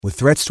With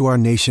threats to our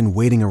nation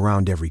waiting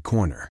around every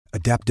corner,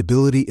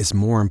 adaptability is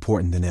more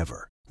important than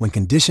ever. When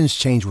conditions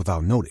change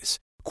without notice,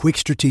 quick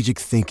strategic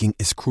thinking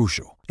is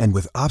crucial. And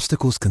with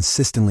obstacles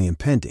consistently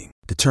impending,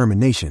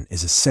 determination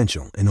is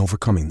essential in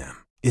overcoming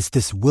them. It's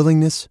this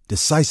willingness,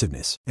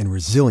 decisiveness, and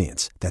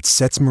resilience that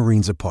sets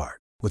Marines apart.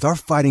 With our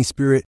fighting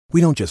spirit, we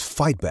don't just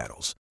fight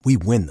battles, we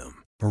win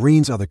them.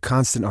 Marines are the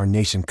constant our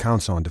nation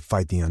counts on to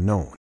fight the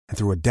unknown. And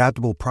through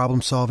adaptable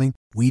problem solving,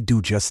 we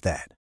do just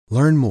that.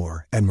 Learn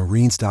more at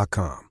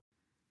marines.com.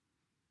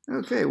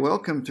 Okay,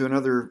 welcome to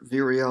another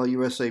VRL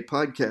USA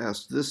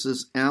podcast. This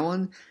is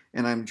Alan,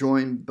 and I'm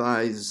joined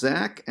by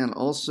Zach and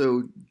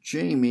also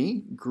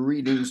Jamie.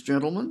 Greetings,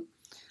 gentlemen.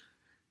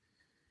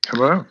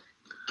 Hello.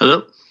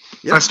 Hello.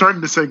 Yep. I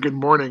started to say good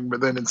morning,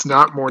 but then it's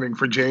not morning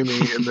for Jamie,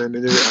 and then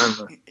it is. I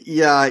don't know.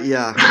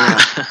 Yeah.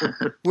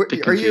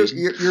 Are you?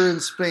 You're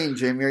in Spain,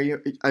 Jamie? Are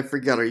you? I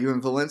forget. Are you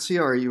in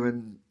Valencia or are you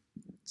in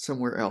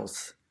somewhere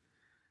else?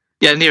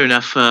 Yeah, near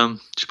enough.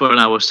 Just about an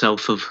hour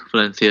south of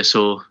Valencia,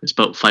 so it's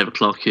about 5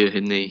 o'clock here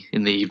in the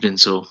evening.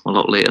 So a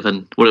lot later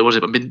than what was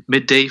it?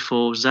 Midday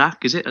for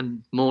Zach, is it?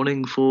 And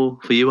morning for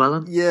you,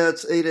 Alan? Yeah,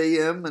 it's 8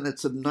 a.m. and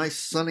it's a nice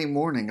sunny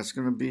morning. It's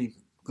going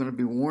to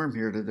be warm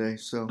here today.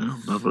 So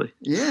lovely.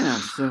 Yeah.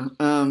 So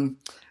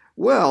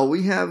well,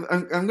 we have.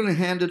 I'm going to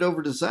hand it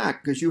over to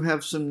Zach because you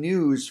have some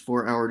news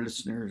for our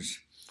listeners.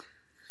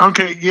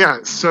 Okay, yeah.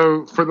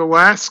 So for the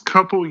last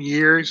couple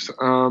years,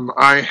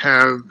 I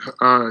have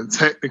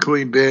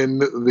technically been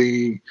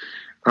the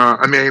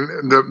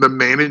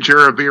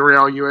manager of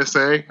VRL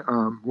USA.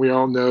 We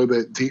all know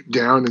that deep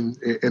down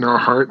in our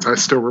hearts, I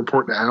still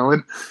report to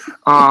Alan.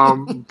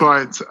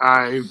 But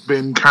I've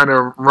been kind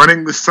of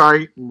running the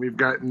site, and we've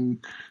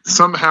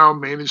somehow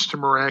managed to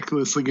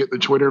miraculously get the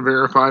Twitter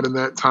verified in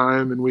that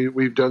time, and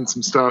we've done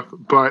some stuff.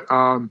 But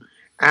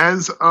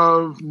as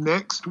of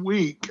next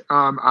week,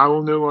 I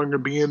will no longer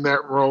be in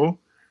that role.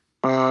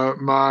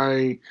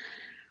 My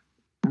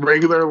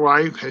regular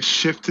life has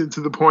shifted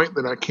to the point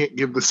that I can't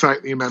give the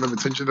site the amount of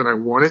attention that I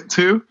want it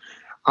to.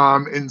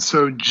 And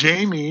so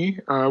Jamie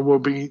will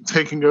be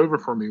taking over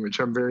for me,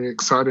 which I'm very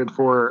excited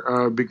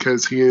for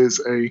because he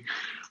is a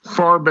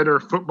far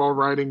better football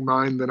writing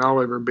mind than I'll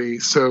ever be.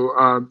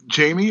 So,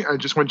 Jamie, I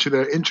just want you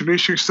to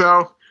introduce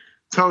yourself.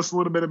 Tell us a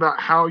little bit about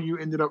how you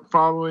ended up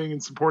following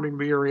and supporting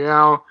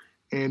Villarreal,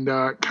 and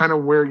kind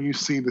of where you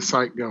see the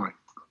site going.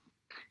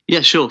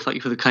 Yeah, sure. Thank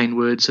you for the kind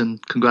words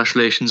and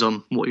congratulations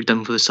on what you've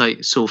done for the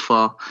site so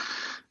far.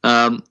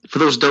 For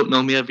those who don't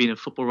know me, I've been a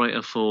football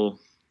writer for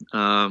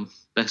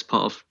best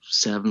part of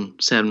seven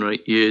or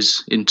 8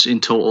 years in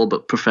total,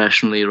 but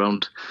professionally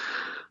around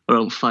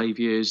 5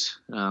 years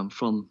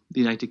from the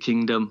United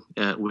Kingdom,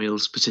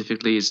 Wales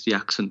specifically, as the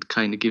accent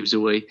kind of gives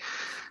away.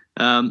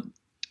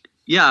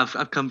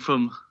 I've come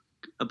from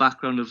a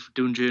background of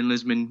doing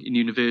journalism in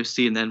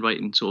university and then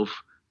writing sort of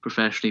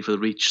professionally for the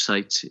Reach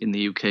site in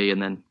the UK, and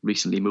then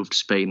recently moved to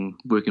Spain,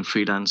 working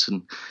freelance,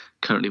 and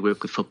currently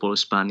work with Football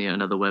España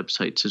and other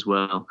websites as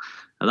well.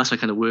 That's my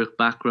kind of work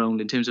background.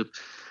 In terms of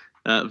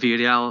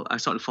Villarreal, I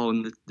started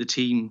following the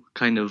team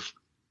kind of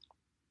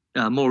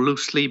more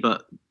loosely,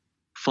 but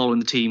following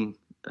the team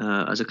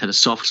as a kind of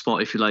soft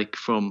spot, if you like,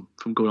 from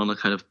going on a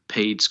kind of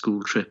paid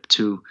school trip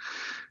to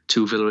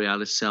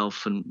Villarreal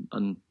itself, and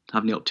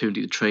having the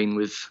opportunity to train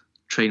with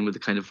the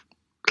kind of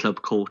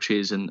club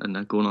coaches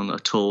and going on a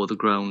tour of the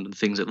ground and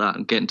things like that,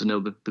 and getting to know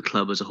the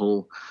club as a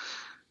whole.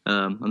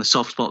 And the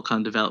soft spot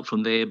kind of developed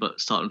from there, but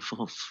starting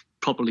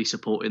properly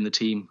supporting the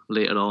team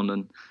later on,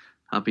 and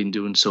have been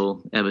doing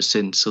so ever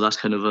since. So that's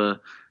kind of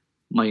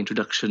my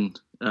introduction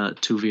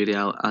to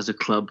Villarreal as a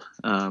club,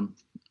 and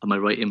my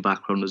writing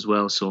background as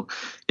well. So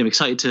I'm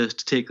excited to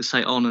take the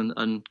site on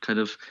and kind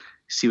of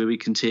see where we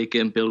can take it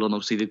and build on,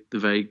 obviously, the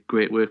very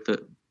great work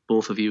that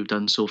both of you have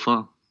done so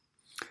far.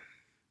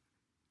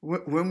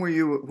 When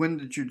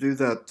did you do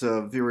that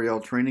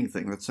VRL training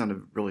thing? That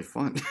sounded really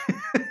fun.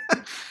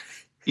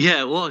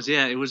 Yeah, it was.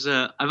 Yeah, it was.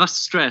 I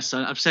must stress,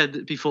 I've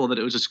said before that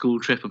it was a school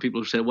trip, and people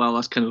have said, "Wow,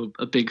 that's kind of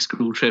a big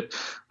school trip."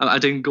 I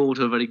didn't go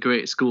to a very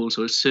great school,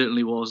 so it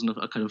certainly wasn't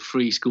a kind of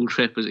free school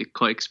trip. It was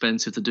quite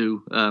expensive to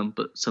do,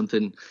 but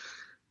something,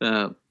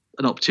 an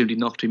opportunity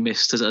not to be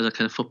missed as a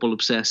kind of football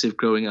obsessive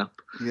growing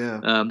up. Yeah.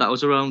 That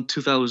was around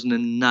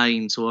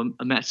 2009. So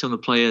I met some of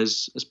the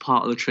players as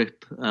part of the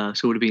trip. So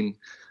it would have been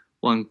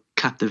Juan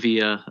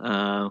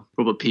Capdevila,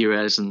 Robert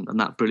Pires, and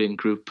that brilliant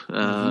group.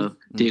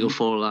 Diego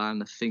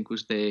Forlan, I think,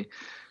 was there.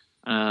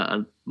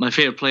 And my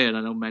favourite player, and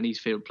I know many's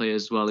favourite player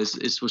as well,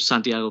 was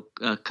Santiago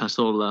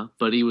Cazorla,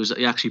 but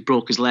he actually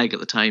broke his leg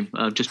at the time,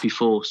 just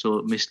before,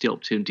 so missed the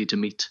opportunity to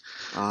meet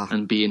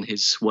and be in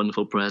his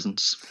wonderful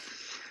presence.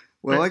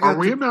 Well, are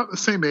we about the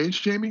same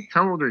age, Jamie?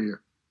 How old are you?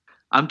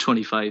 I'm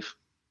 25.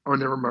 Oh,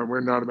 never mind.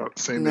 We're not about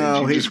the same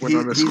age. You just went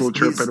on a school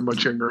trip at a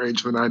much younger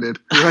age than I did.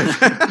 Right.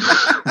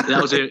 That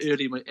was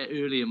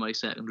early in my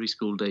secondary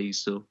school days.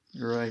 So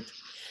right.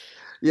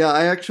 Yeah,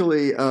 I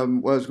actually,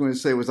 what I was going to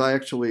say was I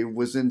actually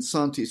was in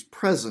Santi's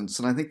presence,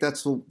 and I think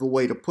that's the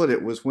way to put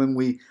it, was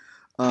when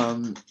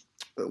I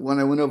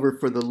went over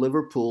for the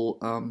Liverpool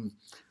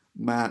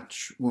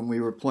match when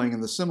we were playing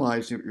in the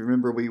semis. You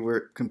remember we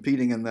were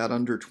competing in that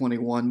under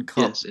 21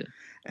 cup, Yes, yeah.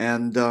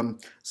 and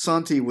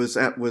Santi was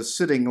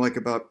sitting like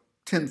about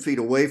 10 feet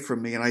away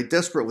from me, and I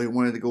desperately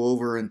wanted to go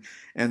over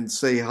and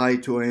say hi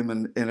to him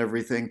and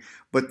everything.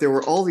 But there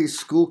were all these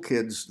school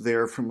kids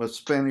there from a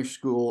Spanish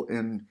school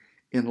in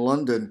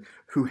London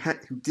who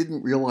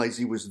didn't realize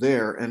he was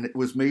there, and it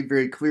was made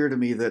very clear to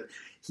me that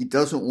he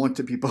doesn't want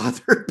to be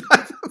bothered by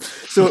them.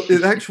 So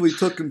it actually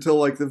took until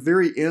like the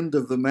very end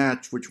of the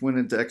match, which went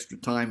into extra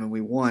time, and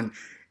we won.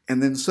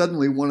 And then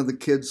suddenly one of the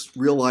kids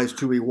realized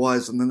who he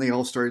was, and then they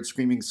all started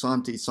screaming,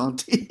 "Santi,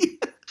 Santi."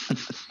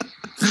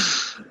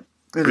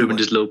 Anyway. Ruined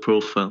his low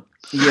profile.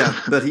 Yeah,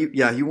 but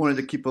he wanted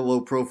to keep a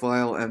low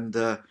profile,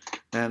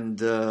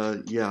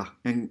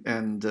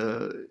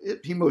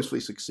 he mostly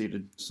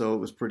succeeded. So it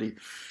was pretty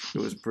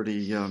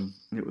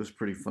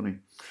funny.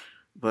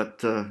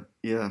 But I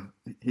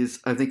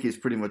think he's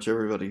pretty much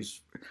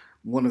everybody's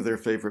one of their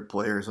favorite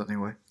players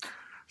anyway.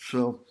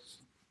 So,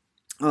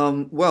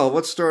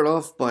 let's start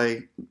off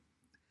by.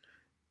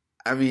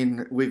 I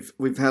mean,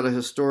 we've had a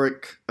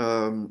historic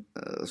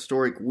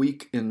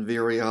week in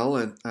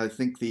Villarreal, and I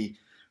think the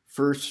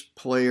first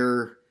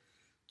player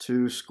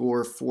to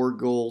score 4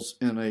 goals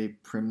in a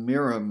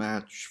Primera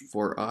match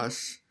for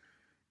us,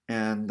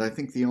 and I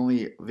think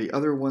the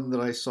other one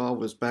that I saw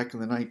was back in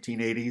the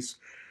 1980s,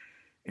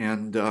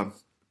 and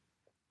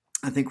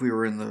I think we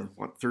were in the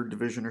 3rd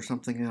division or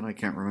something, and I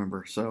can't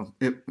remember. So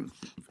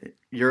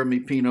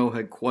Yeremy Pino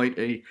had quite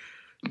a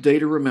day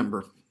to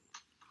remember.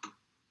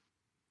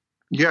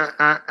 Yeah,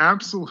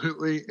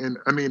 absolutely. And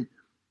I mean,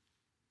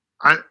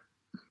 I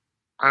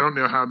don't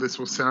know how this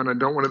will sound. I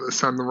don't want it to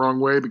sound the wrong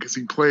way because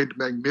he played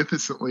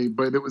magnificently,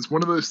 but it was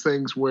one of those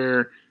things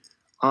where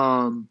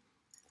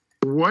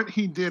what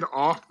he did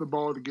off the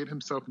ball to get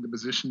himself in the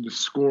position to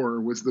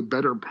score was the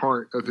better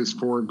part of his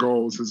 4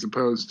 goals, as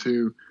opposed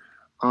to,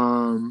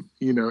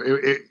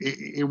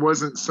 it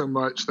wasn't so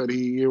much that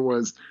he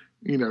was,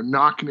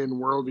 knocking in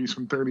worldies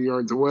from 30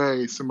 yards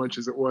away, so much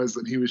as it was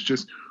that he was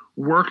just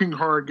working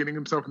hard, getting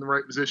himself in the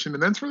right position.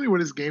 And that's really what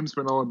his game's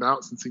been all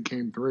about since he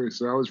came through.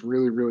 So I was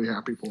really, really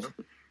happy for him.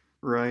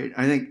 Right.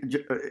 I think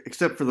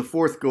except for the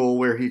 4th goal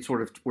where he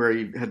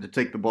had to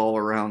take the ball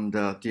around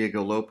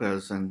Diego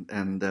Lopez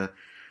and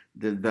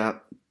did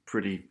that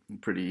pretty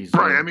easy.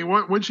 Right. I mean,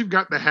 once you've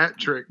got the hat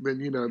trick, then,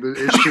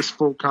 it's just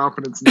full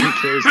confidence. And who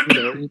cares?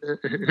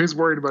 Who's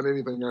worried about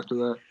anything after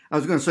that? I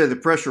was going to say the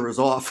pressure was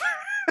off.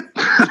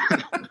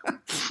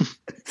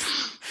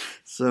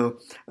 So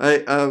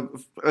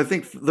I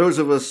think those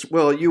of us,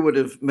 you would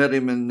have met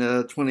him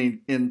in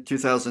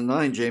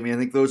 2009, Jamie. I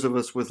think those of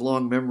us with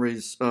long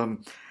memories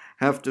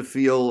have to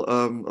feel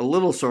a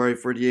little sorry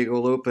for Diego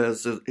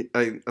Lopez.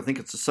 I think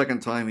it's the second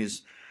time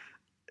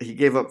he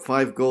gave up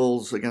 5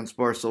 goals against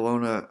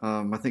Barcelona.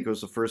 I think it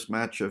was the first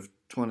match of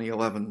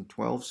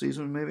 2011-12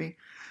 season, maybe.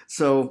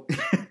 So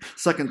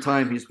second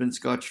time he's been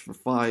scotched for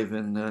 5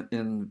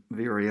 in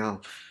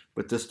Villarreal,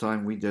 but this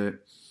time we did it.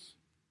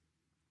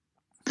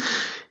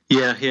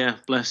 Yeah,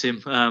 bless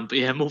him. But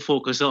yeah, more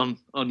focus on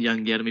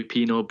young Yeremy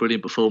Pino.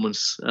 Brilliant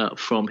performance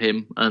from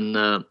him,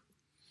 and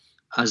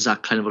as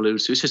Zach kind of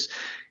alludes to, it's just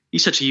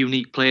he's such a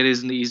unique player,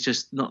 isn't he?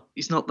 He's not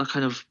that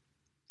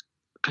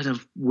kind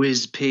of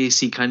whiz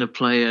pacey kind of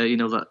player,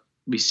 that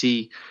we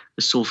see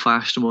is so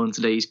fashionable in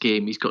today's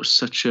game. He's got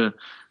such a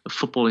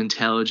football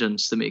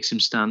intelligence that makes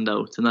him stand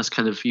out, and that's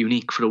kind of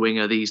unique for a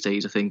winger these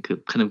days. I think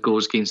it kind of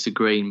goes against the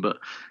grain, but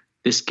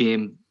this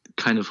game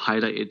kind of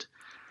highlighted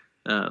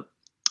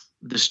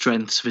the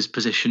strengths of his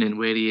positioning,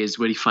 where he is,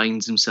 where he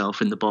finds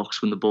himself in the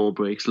box when the ball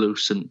breaks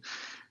loose, and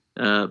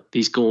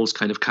these goals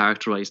kind of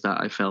characterised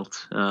that, I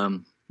felt.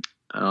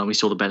 We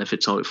saw the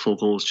benefits of it, 4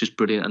 goals, just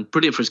brilliant, and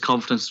brilliant for his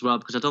confidence as well,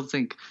 because I don't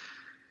think,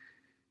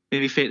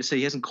 maybe fair to say,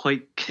 he hasn't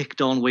quite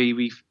kicked on where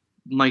we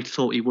might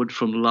thought he would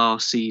from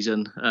last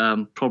season,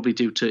 probably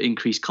due to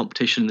increased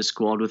competition in the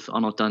squad with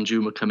Arnaud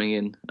Danjuma coming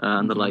in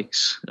and the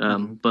likes,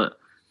 but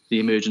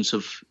the emergence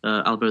of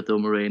Alberto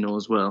Moreno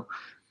as well.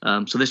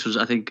 So this was,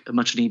 I think,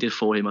 much needed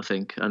for him, I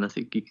think, and I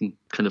think he can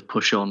kind of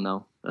push on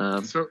now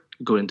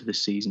going into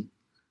this season.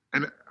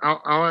 And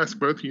I'll ask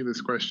both of you this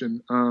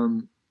question.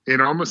 It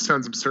almost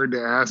sounds absurd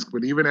to ask,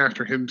 but even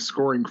after him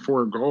scoring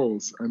 4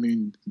 goals, I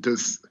mean,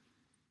 that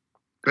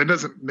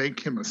doesn't make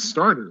him a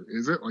starter,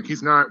 is it? Like,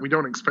 he's not. We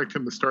don't expect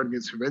him to start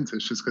against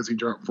Juventus just because he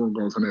dropped 4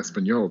 goals on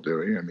Espanyol, do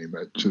we? I mean,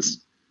 that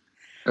just,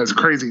 as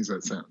crazy as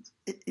that sounds.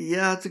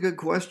 Yeah, it's a good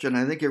question.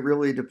 I think it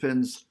really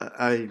depends.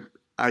 I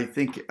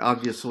think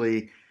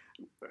obviously.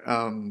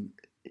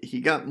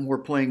 He got more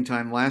playing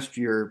time last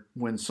year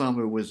when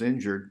Samu was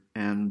injured,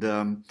 and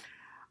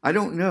I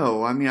don't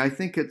know. I mean, I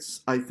think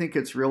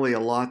it's really a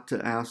lot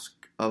to ask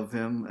of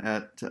him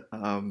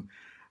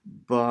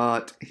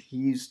but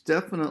he's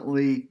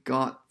definitely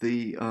got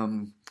the.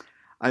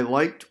 I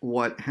liked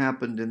what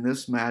happened in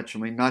this match. I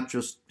mean, not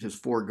just his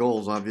 4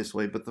 goals,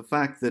 obviously, but the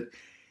fact that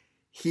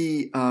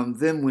he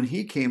then when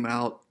he came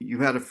out, you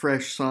had a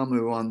fresh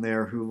Samu on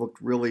there who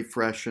looked really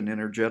fresh and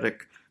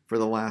energetic for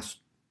the last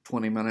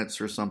 20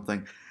 minutes or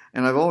something.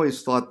 And I've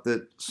always thought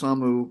that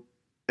Samu,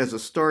 as a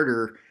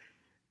starter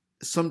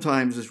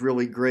sometimes is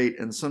really great,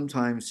 and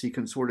sometimes he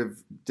can sort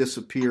of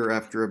disappear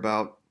after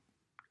about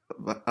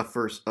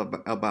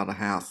a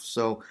half.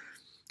 So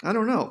I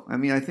don't know. I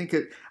mean, I think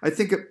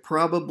it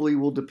probably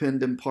will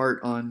depend in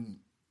part on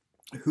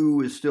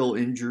who is still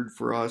injured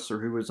for us or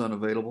who is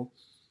unavailable.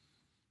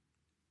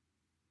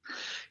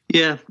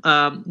 Yeah,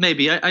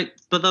 maybe.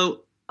 But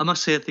though I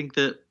must say, I think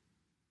that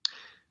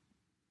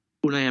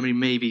Unai Emery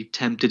may be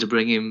tempted to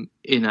bring him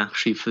in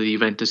actually for the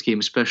Juventus game,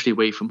 especially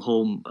away from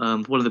home.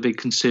 One of the big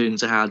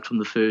concerns I had from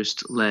the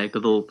first leg,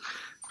 although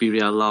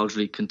Villarreal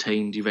largely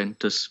contained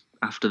Juventus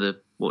after the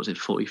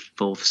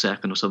 44th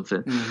second or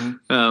something,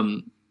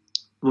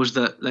 was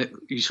that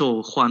you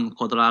saw Juan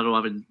Cuadrado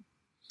having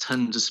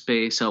tons of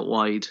space out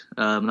wide.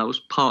 That was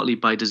partly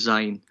by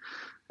design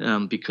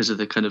because of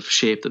the kind of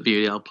shape that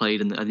Villarreal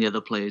played and the other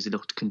players they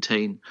looked to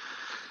contain.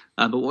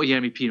 But what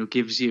Yeremy Pino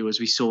gives you,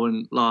 as we saw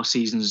in last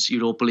season's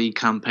Europa League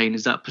campaign,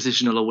 is that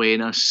positional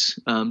awareness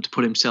to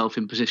put himself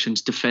in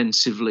positions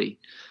defensively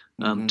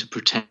to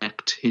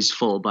protect his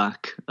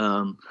fullback.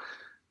 And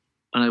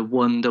I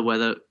wonder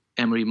whether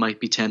Emery might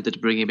be tempted to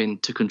bring him in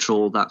to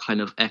control that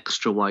kind of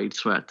extra wide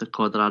threat that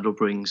Cuadrado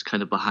brings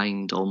kind of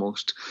behind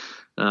almost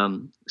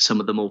some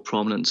of the more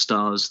prominent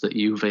stars that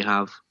Juve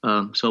have.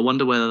 So I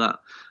wonder whether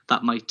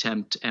that might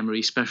tempt Emery,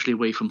 especially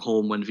away from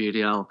home when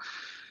Villarreal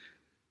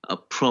are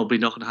probably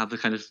not going to have the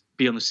kind of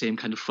be on the same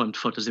kind of front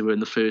foot as they were in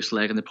the first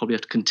leg, and they probably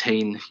have to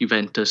contain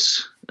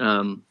Juventus.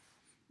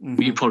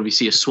 You probably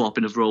see a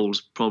swapping of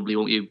roles, probably,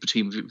 won't you,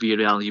 between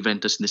Villarreal and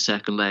Juventus in the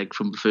second leg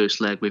from the first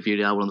leg, where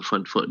Villarreal were on the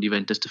front foot and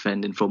Juventus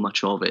defending for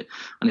much of it.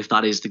 And if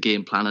that is the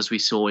game plan, as we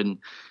saw in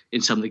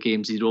some of the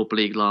games in the Europa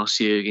League last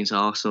year against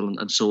Arsenal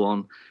and so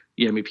on,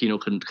 Yeremy Pino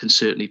can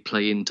certainly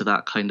play into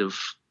that kind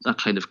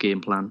of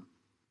game plan.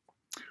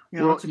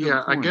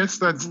 Yeah, I guess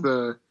that's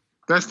the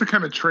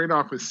kind of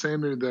trade-off with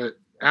Samu that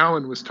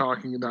Alan was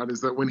talking about,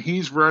 is that when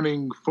he's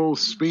running full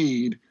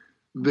speed,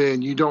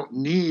 then you don't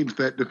need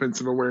that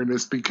defensive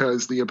awareness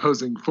because the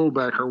opposing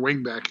fullback or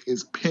wingback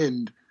is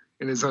pinned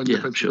in his own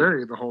defensive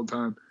area the whole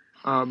time.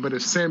 But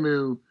if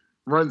Samu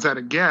runs out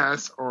of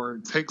gas or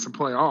takes a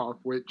play off,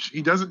 which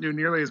he doesn't do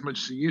nearly as much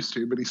as he used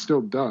to, but he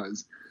still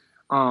does,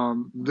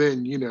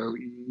 then,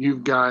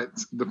 you've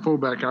got the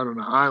fullback out on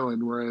an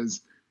island,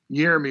 whereas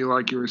Yeremy,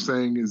 like you were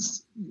saying,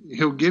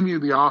 he'll give you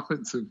the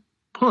offensive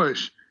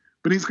push,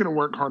 but he's going to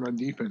work hard on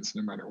defense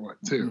no matter what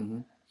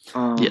too.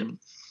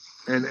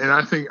 And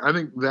I think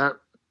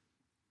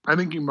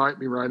you might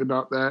be right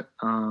about that.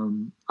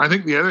 I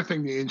think the other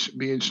thing to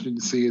be interesting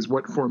to see is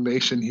what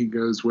formation he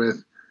goes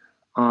with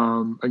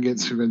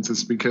against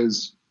Juventus,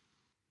 because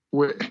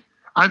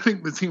I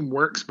think the team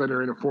works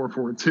better in a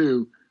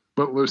 4-4-2,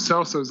 but Lo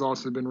Celso's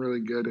also been really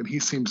good, and he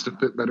seems to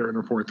fit better in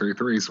a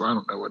 4-3-3. So I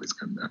don't know what he's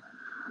going to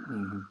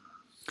do.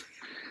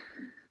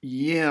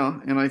 Yeah,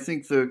 and I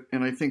think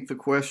the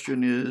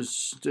question is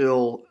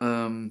still,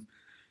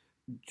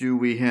 do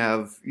we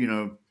have,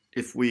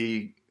 if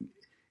we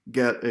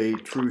get a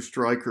true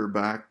striker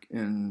back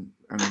in,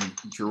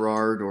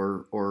 Gerrard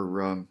or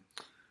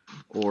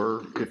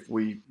if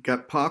we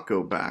get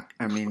Paco back,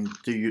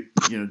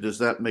 does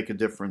that make a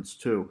difference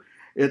too?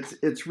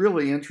 It's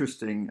really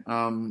interesting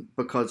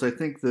because I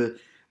think the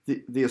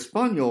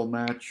Espanyol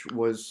match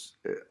was,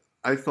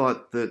 I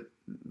thought that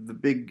the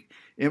big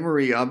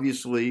Emery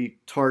obviously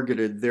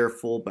targeted their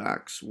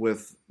fullbacks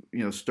with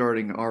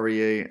starting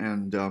Aurier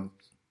and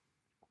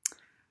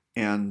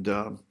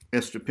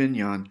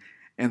Estupiñán,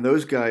 and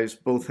those guys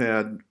both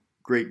had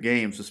great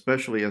games,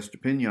 especially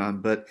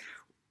Estupiñán. But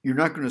you're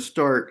not going to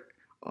start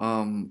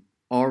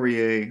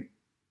Aurier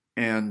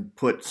and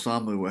put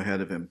Samu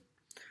ahead of him.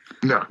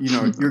 No,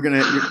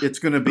 it's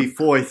gonna be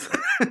Foyth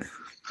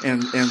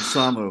and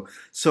Samu.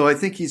 So I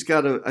think he's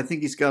got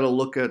to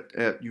look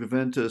at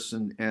Juventus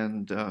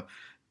and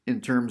in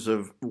terms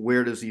of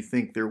where does he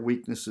think their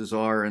weaknesses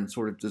are and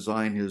sort of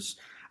design his.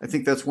 I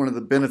think that's one of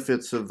the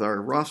benefits of our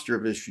roster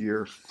this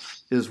year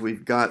is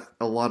we've got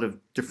a lot of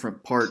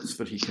different parts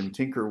that he can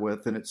tinker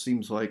with, and it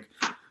seems like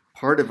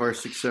part of our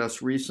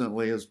success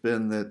recently has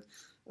been that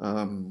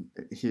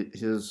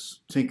his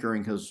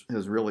tinkering has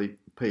really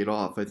paid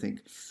off. I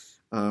think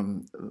a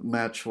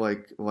match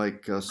like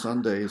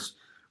Sunday's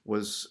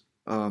was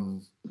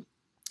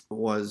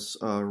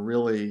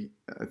really,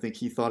 I think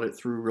he thought it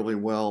through really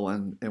well,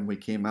 and we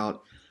came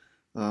out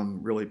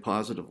really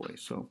positively.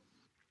 So.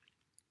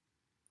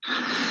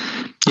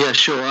 Yeah,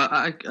 sure.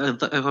 I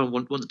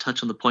want to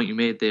touch on the point you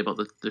made there about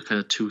the kind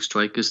of two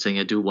strikers thing.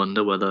 I do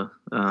wonder whether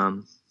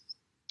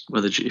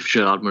if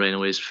Gerard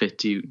Moreno is fit,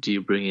 do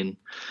you bring in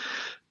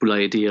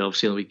Boulaye Dia?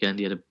 Obviously on the weekend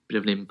he had a bit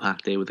of an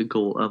impact there with the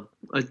goal.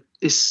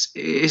 It's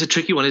a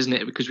tricky one, isn't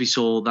it? Because we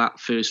saw that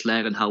first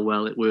leg and how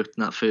well it worked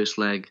in that first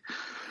leg.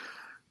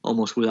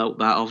 Almost without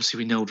that, obviously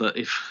we know that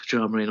if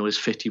Gerard Moreno is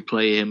fit, you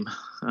play him.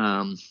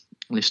 And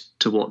it's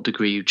to what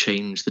degree you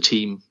change the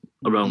team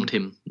around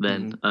him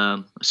then.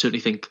 I certainly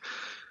think,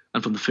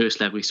 and from the first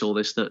leg we saw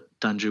this, that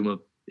Danjuma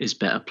is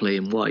better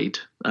playing wide.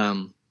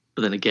 But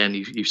then again,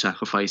 you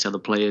sacrifice other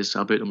players.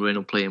 Alberto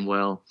Moreno playing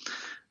well.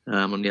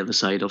 On the other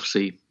side,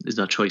 obviously, there's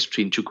that choice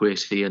between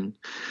Chukwueze and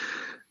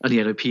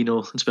Aniero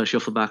Pino, especially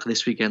off the back of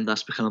this weekend.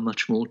 That's become a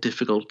much more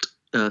difficult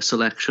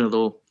selection,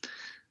 although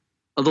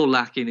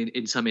lacking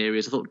in some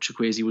areas. I thought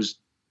Chukwueze was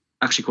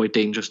actually quite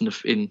dangerous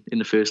in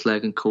the first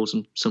leg and caused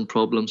some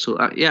problems. So,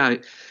 I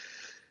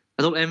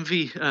don't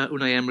envy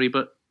Unai Emery,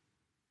 but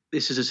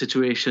this is a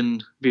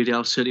situation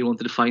Villarreal certainly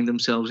wanted to find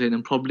themselves in,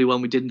 and probably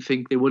one we didn't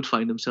think they would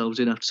find themselves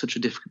in after such a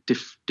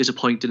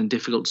disappointing and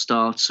difficult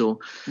start. So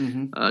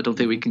I don't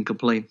think we can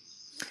complain.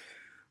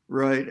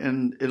 Right,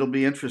 and it'll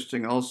be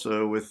interesting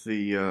also with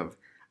the,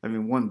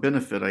 one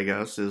benefit, I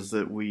guess, is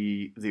that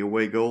the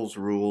away goals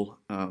rule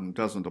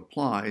doesn't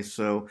apply,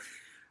 so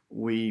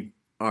we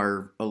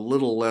are a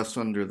little less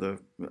under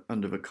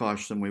the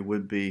cosh than we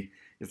would be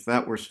if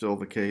that were still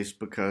the case,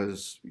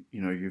 because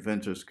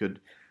Juventus could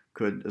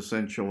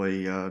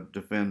essentially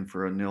defend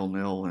for a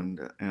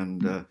 0-0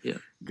 and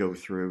go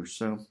through.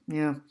 So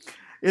yeah,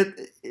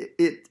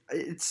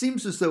 it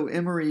seems as though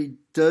Emery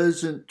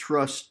doesn't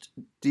trust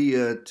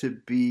Dia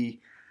to be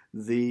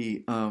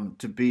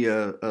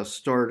a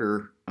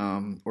starter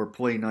or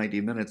play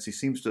 90 minutes. He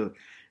seems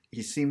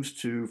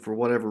to for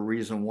whatever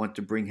reason want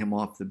to bring him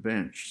off the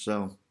bench.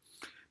 So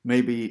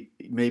maybe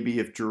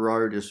if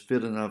Gerrard is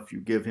fit enough,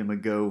 you give him a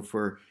go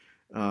for.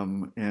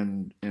 And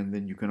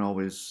then you can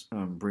always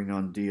bring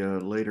on Dia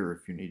later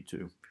if you need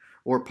to,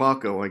 or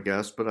Paco, I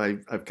guess. But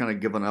I've kind of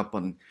given up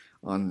on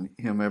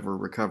him ever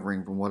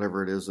recovering from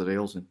whatever it is that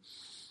ails him.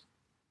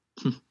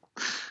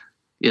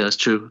 Yeah, that's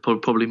true.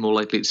 Probably more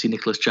likely to see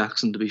Nicholas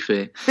Jackson, to be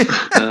fair.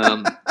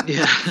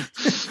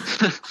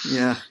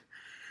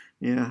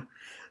 Yeah.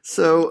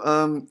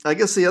 So I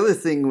guess the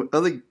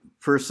other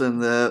person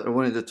that I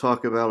wanted to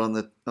talk about on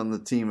the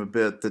team a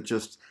bit that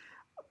just.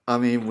 I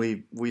mean,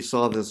 we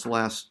saw this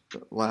last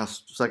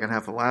second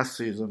half of last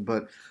season,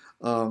 but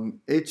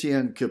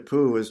Etienne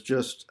Capoue is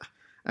just.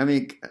 I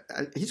mean,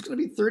 he's going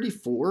to be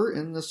 34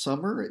 in the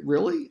summer.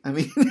 Really? I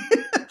mean,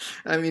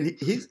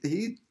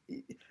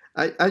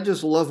 I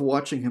just love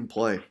watching him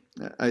play.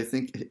 I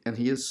think, and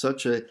he is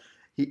such a.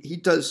 He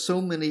does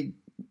so many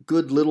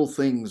good little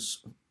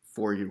things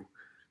for you.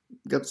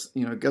 Gets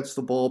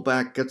the ball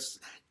back.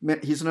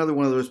 He's another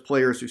one of those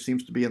players who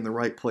seems to be in the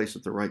right place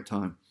at the right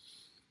time.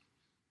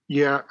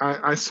 Yeah,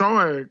 I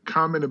saw a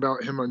comment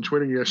about him on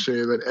Twitter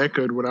yesterday that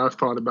echoed what I've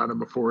thought about him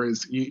before.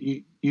 Is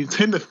you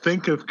tend to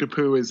think of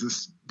Capoue as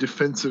this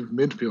defensive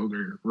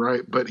midfielder,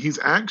 right? But he's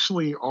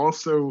actually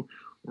also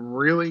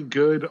really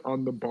good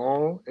on the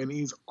ball, and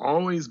he's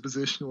always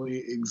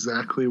positionally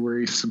exactly where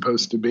he's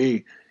supposed to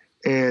be.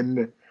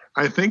 And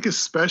I think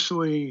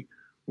especially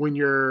when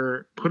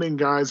you're putting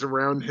guys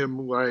around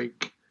him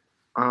like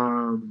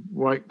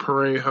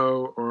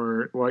Parejo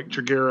or like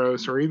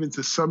Trigueros, or even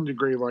to some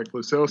degree like Lo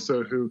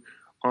Celso, who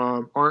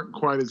aren't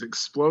quite as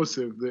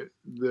explosive,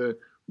 the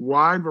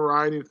wide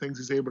variety of things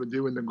he's able to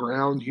do in the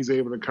ground, he's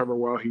able to cover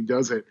while he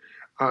does it,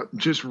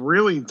 just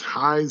really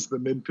ties the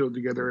midfield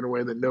together in a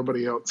way that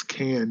nobody else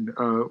can,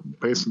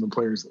 based on the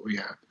players that we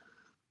have.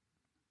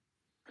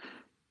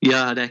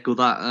 Yeah, I'd echo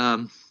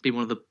that. Been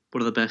one of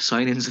the best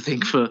signings, I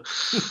think, for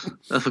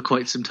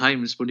quite some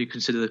time, when you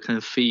consider the kind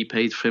of fee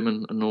paid for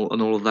him and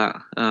all of that.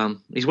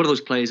 He's one of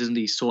those players, isn't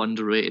he? So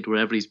underrated.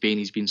 Wherever he's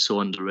been so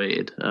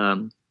underrated.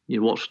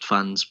 Watford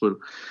fans will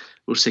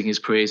sing his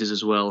praises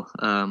as well.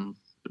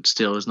 But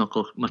still, there's not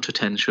got much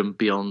attention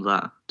beyond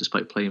that,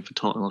 despite playing for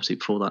Tottenham, obviously,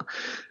 before that.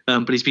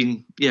 But he's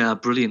been, a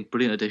brilliant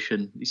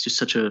addition. He's just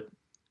such a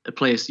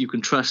player you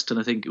can trust, and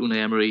I think Unai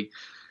Emery,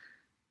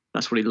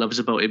 that's what he loves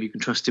about him. You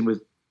can trust him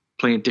with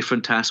playing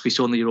different tasks. We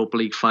saw in the Europa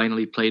League final,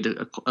 he played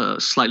a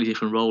slightly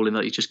different role in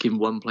that he just given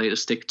one player to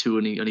stick to,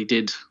 and he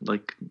did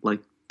like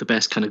the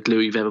best kind of glue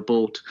you've ever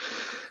bought.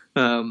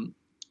 But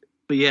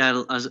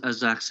yeah, as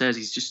Zach says,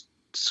 he's just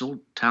so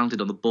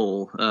talented on the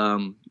ball.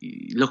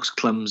 He looks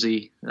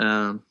clumsy,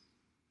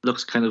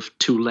 looks kind of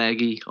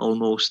two-leggy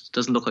almost.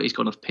 Doesn't look like he's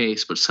got enough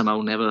pace, but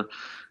somehow never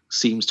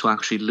seems to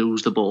actually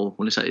lose the ball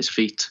when it's at his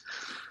feet.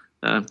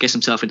 Gets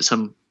himself into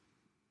some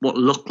what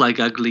look like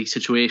ugly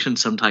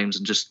situations sometimes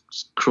and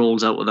just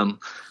crawls out of them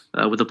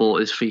with the ball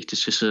at his feet.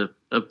 It's just a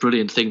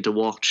brilliant thing to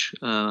watch.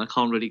 I know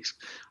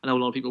a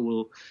lot of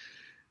people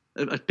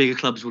at bigger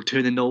clubs will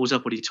turn their nose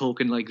up when he's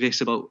talking like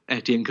this about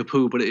Etienne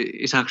Capoue, but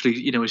it's actually,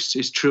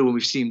 it's true, and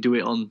we've seen him do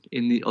it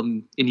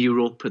in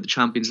Europe at the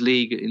Champions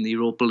League, in the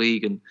Europa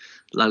League and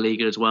La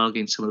Liga as well,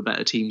 against some of the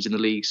better teams in the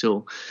league.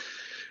 So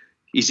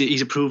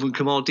he's a proven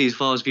commodity as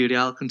far as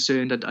Villarreal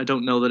concerned. I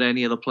don't know that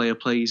any other player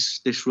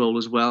plays this role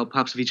as well.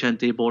 Perhaps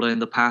Vicente Iborra in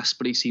the past,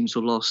 but he seems to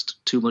have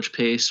lost too much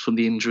pace from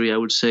the injury, I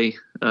would say,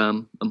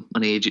 and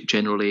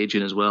general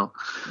aging as well.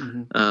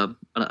 Mm-hmm.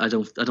 And I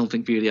don't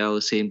think Villarreal are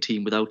the same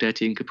team without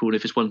Etienne Capoue. And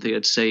if it's one thing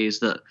I'd say is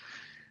that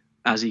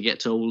as he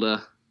gets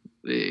older,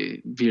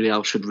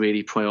 Villarreal should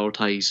really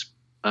prioritise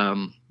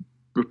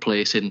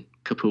replacing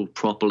Capoue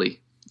properly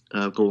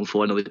going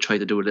forward. I know they tried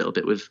to do a little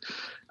bit with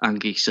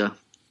Anguissa.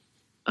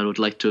 I would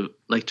like to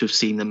have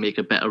seen them make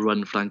a better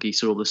run for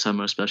Anguissa over the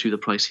summer, especially the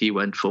price he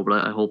went for.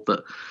 But I hope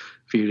that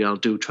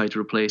Villarreal do try to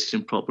replace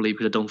him properly,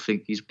 because I don't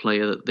think he's a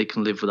player that they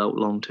can live without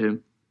long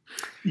term.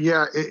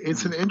 Yeah,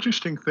 it's an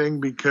interesting thing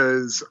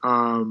because,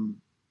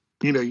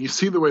 you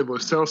see the way Lo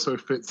Celso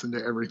fits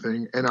into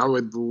everything, and I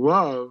would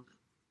love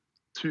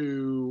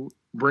to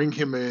bring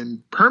him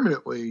in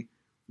permanently,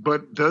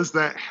 but does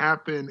that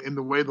happen in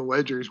the way the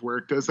ledgers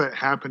work? Does that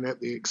happen at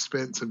the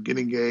expense of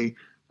getting a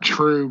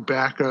true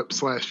backup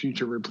 /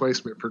 future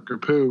replacement for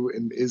Capoue?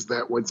 And is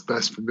that what's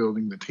best for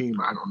building the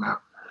team? I don't know.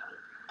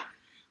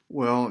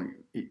 Well,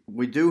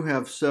 we do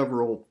have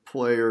several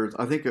players.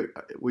 I think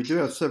we do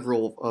have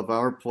several of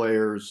our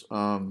players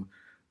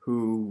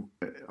who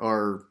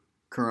are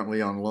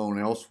currently on loan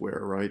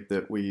elsewhere, right?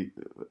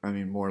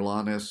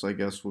 Morlanes, I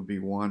guess, would be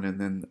one, and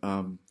then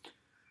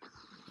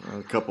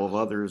a couple of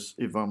others,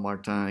 Yvan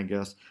Martin, I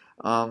guess,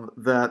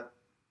 that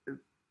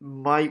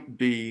might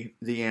be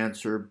the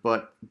answer,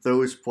 but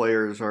those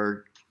players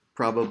are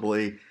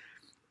probably,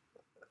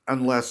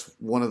 unless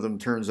one of them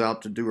turns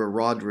out to do a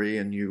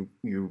Rodri and you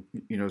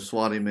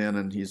slot him in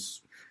and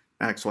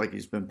acts like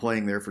he's been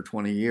playing there for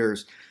 20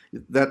 years,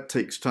 that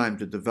takes time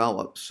to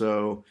develop.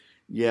 So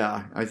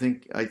yeah, I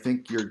think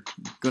you're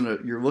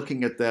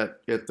looking at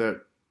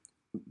that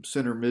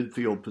center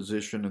midfield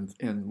position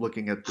and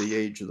looking at the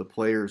age of the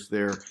players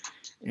there,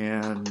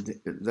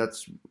 and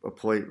that's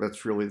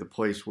really the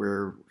place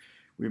where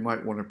we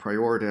might want to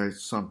prioritize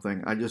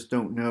something. I just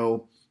don't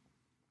know.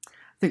 I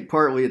think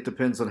partly it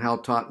depends on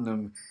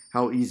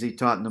how easy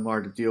Tottenham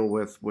are to deal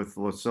with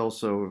Lo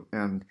Celso,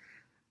 and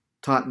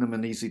Tottenham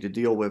and easy to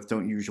deal with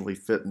don't usually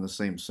fit in the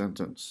same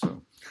sentence.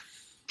 So.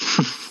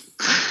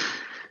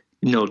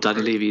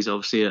 Danny Levy is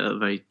obviously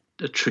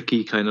a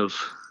tricky kind of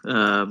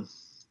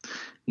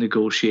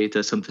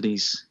negotiator, something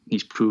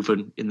he's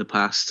proven in the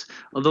past.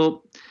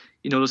 Although,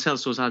 Lo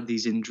Celso's had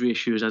these injury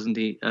issues, hasn't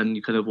he? And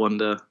you kind of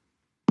wonder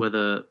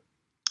whether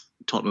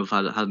Tottenham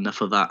have had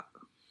enough of that.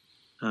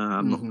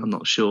 I'm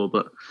not sure,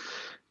 but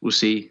we'll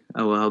see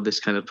how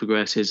this kind of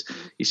progresses.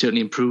 He's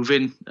certainly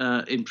improving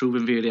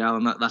Villarreal,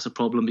 and that's a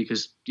problem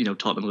because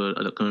Tottenham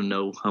are not going to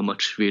know how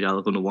much Villarreal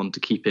are going to want to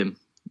keep him.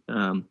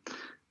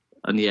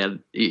 And yeah,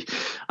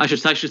 I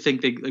should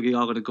think they are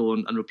going to go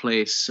and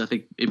replace. I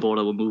think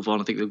Iborra will move on.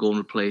 I think they'll go and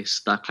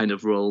replace that kind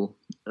of role.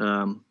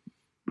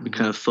 We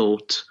kind of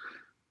thought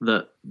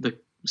that the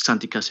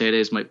Santi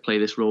Caceres might play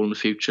this role in the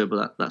future,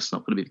 but that's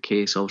not going to be the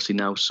case obviously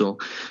now. So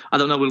I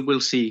don't know. We'll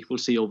see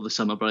over the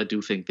summer, but I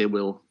do think they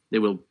will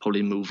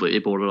probably move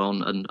Iborra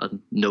on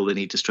and know they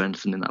need to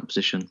strengthen in that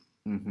position.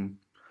 Mm-hmm.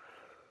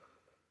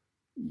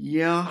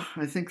 Yeah,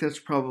 I think that's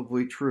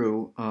probably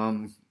true.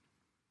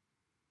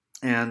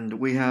 And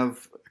we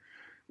have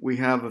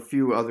a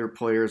few other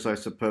players, I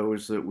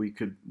suppose, that we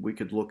could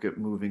look at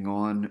moving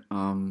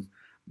on.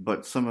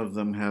 But some of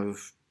them have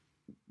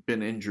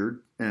been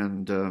injured,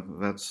 and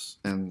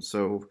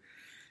so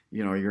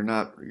you're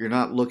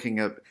not looking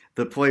at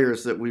the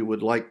players that we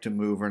would like to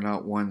move are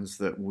not ones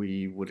that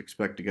we would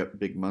expect to get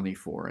big money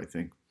for, I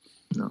think.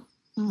 No.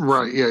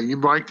 Right. Yeah,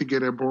 you'd like to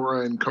get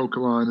Iborra and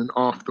Coquelin and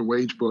off the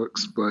wage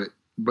books,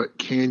 but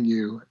can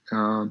you?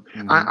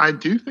 I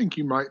do think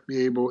you might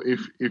be able,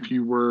 if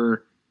you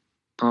were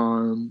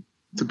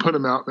to put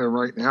him out there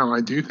right now.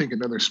 I do think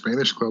another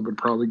Spanish club would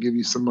probably give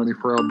you some money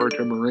for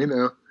Alberto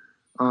Moreno,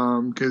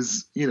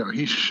 because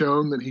he's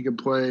shown that he can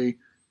play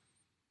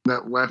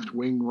that left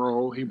wing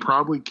role. He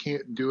probably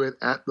can't do it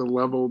at the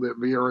level that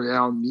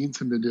Villarreal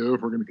needs him to do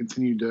if we're going to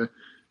continue to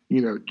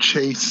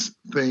chase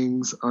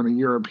things on a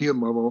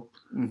European level.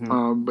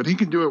 Mm-hmm. But he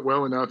can do it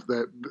well enough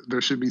that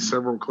there should be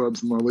several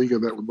clubs in La Liga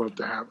that would love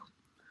to have him.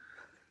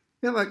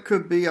 Yeah, that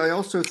could be. I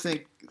also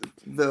think,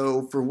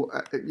 though,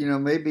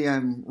 maybe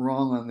I'm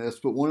wrong on this,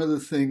 but one of the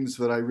things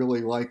that I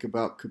really like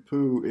about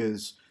Capoue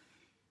is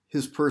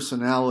his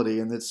personality,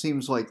 and it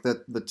seems like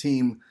that the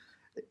team,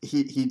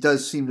 he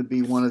does seem to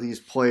be one of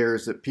these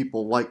players that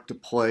people like to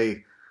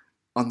play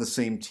on the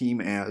same team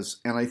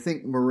as, and I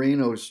think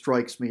Moreno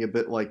strikes me a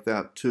bit like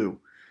that too.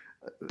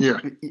 Yeah.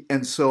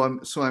 And so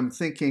I'm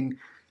thinking,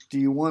 do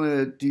you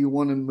want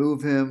to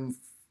move him,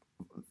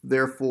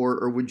 therefore,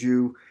 or would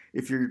you,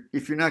 if you're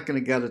not going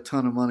to get a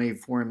ton of money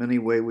for him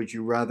anyway, would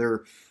you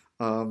rather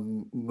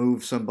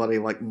move somebody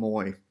like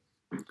Moy?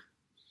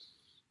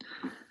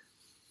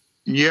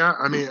 Yeah,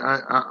 I mean,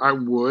 I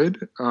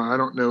would. I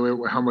don't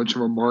know how much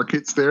of a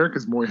market's there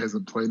because Moy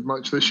hasn't played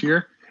much this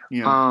year.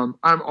 Yeah.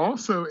 I'm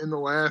also, in the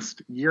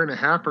last year and a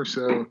half or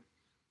so,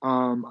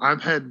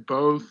 I've had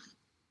both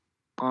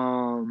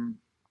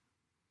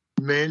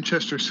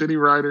Manchester City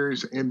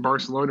writers and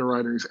Barcelona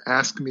writers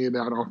ask me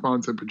about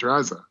Alfonso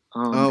Pedraza.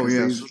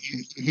 Yes.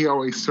 He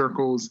always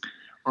circles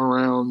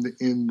around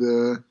and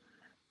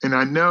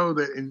I know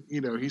that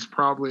he's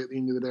probably at the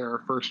end of the day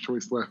our first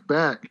choice left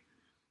back.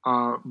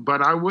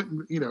 But I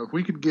wouldn't, if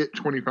we could get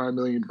 $25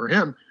 million for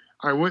him,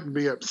 I wouldn't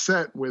be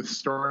upset with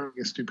starting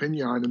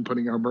Estupiñán and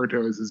putting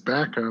Alberto as his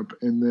backup,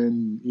 and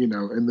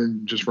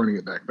then just running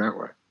it back that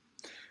way.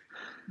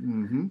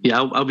 Mm-hmm. Yeah,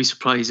 I'll be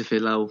surprised if they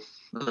allow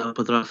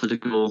Pedraza to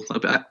go.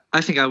 I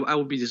think I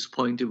would be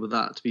disappointed with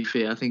that. To be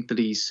fair, I think that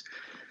he's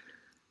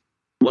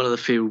one of the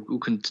few who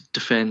can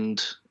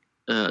defend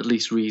at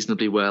least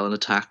reasonably well and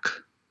attack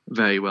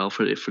very well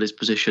for his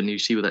position. You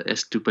see with that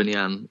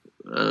Estupiñán,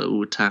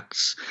 who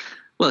attacks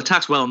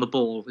well on the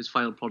ball. His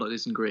final product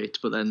isn't great,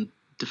 but then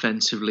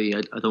defensively,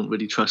 I don't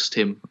really trust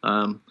him.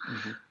 I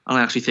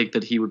actually think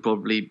that he would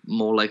probably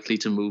more likely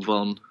to move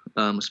on,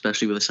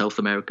 especially with the South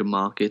American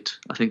market.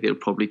 I think they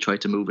would probably try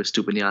to move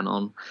Estupiñán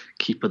on,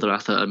 keep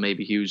Pedraza, and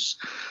maybe use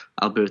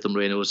Alberto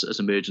Moreno as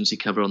emergency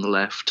cover on the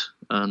left,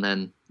 and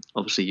then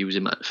obviously use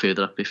him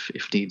further up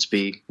if needs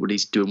be. Well,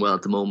 he's doing well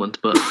at the moment,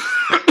 but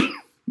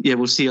yeah,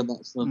 we'll see on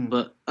that front.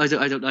 But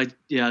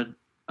I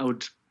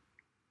would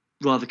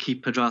rather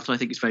keep Pedraza. I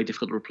think it's very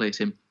difficult to replace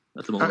him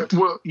at the moment.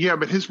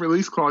 But his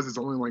release clause is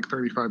only like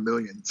 $35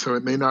 million, so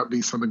it may not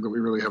be something that we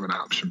really have an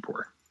option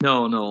for.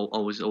 No,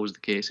 always the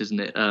case, isn't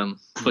it?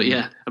 But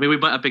yeah, I mean, we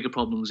might have bigger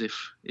problems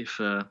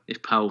if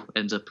Pau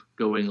ends up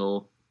going,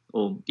 or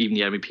even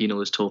Yeremy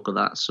Pino is talk of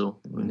that. So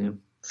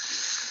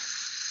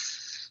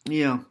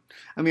yeah,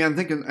 I mean,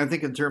 I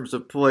think in terms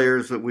of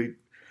players that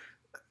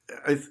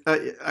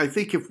I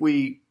think if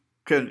we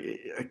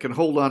can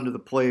hold on to the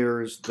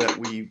players that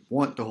we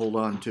want to hold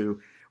on to,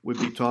 we'd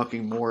be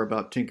talking more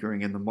about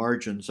tinkering in the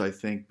margins, I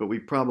think. But we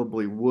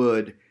probably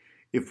would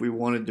if we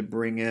wanted to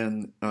bring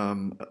in.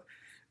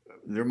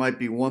 There might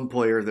be one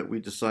player that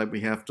we decide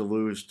we have to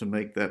lose to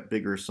make that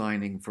bigger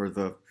signing for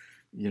the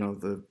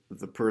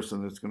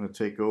person that's going to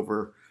take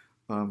over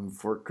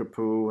for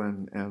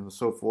Capu and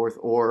so forth,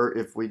 or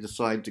if we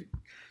decide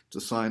to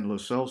sign Lo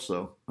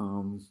Celso.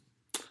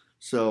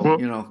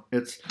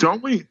 It's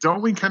don't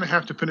we kind of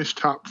have to finish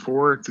top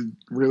 4 to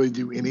really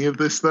do any of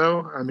this,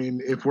 though? I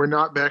mean, if we're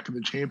not back in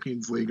the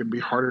Champions League, it'd be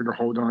harder to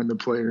hold on to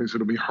players.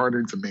 It'll be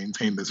harder to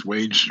maintain this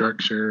wage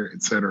structure,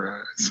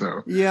 etc.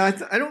 So yeah,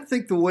 I don't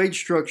think the wage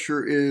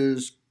structure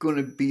is going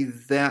to be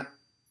that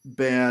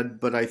bad,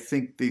 but I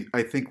think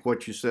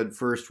what you said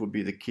first would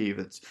be the key.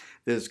 That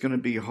it's going to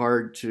be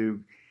hard to.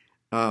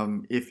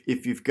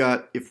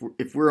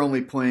 If we're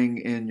only playing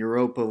in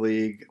Europa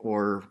League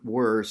or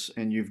worse,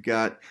 and you've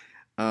got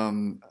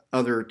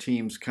other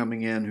teams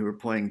coming in who are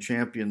playing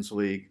Champions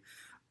League,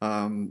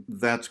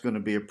 that's going to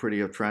be a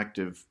pretty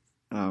attractive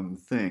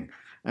thing.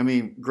 I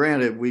mean,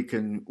 granted, we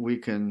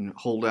can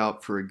hold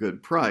out for a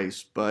good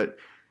price, but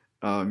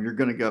you're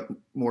going to get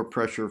more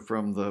pressure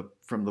from the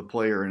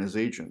player and his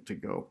agent to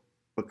go,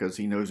 because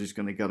he knows he's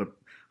going to get a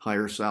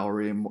higher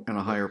salary and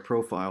a higher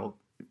profile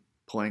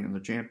playing in the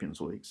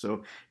Champions League.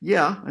 So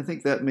yeah, I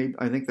think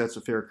that's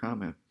a fair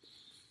comment.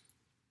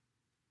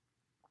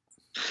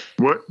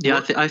 What? Yeah,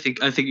 I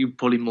think you're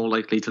probably more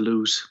likely to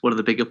lose one of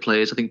the bigger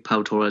players. I think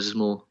Pau Torres is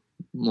more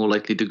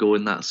likely to go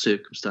in that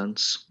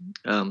circumstance,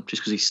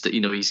 just because he's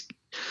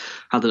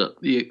had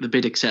the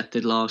bid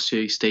accepted last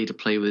year. He stayed to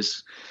play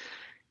with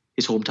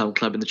his hometown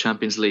club in the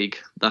Champions League.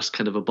 That's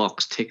kind of a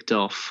box ticked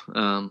off.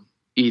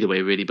 Either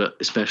way, really, but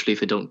especially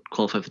if they don't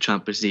qualify for the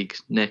Champions League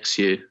next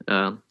year.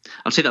 I'd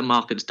say that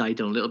market's died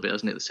down a little bit,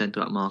 hasn't it, the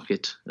centre-back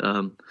market?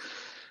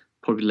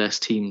 Probably less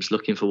teams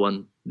looking for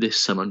one this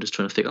summer. I'm just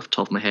trying to think off the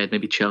top of my head.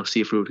 Maybe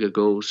Chelsea if Rudiger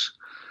goes.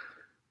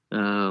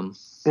 And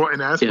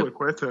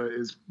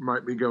Azpilicueta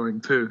might be going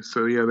too.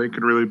 So yeah, they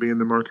could really be in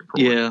the market for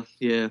one.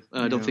 Yeah.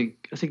 I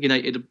think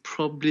United are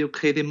probably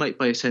okay. They might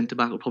buy a centre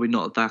back, but probably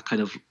not that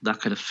kind of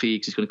fee,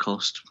 because it's going to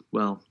cost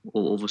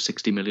over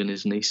 60 million,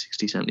 isn't he?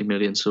 60, 70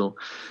 million. So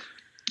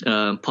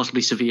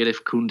possibly Sevilla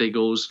if Koundé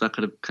goes. That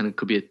kind of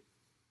could be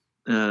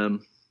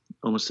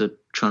almost a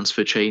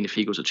transfer chain if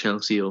he goes to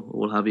Chelsea or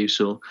what have you.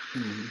 So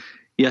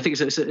yeah, I think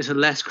it's a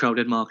less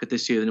crowded market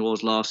this year than it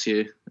was last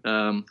year.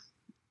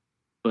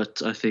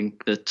 But I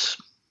think that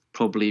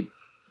probably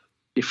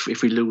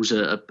if we lose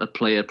a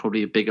player,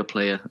 probably a bigger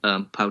player,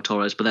 Pau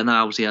Torres, but then that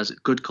obviously has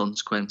good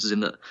consequences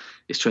in that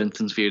it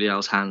strengthens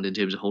Villarreal's hand in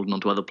terms of holding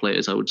on to other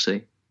players, I would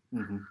say.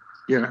 Mm-hmm.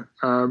 Yeah,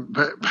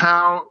 but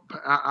Pau,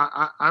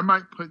 I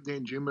might put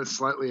Danjuma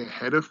slightly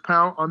ahead of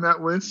Pau on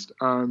that list,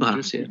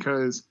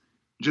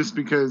 just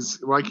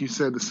because, like you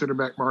said, the center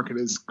back market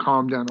has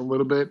calmed down a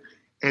little bit,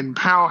 and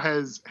Pau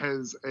has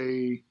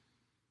a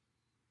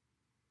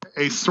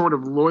sort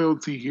of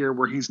loyalty here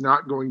where he's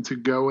not going to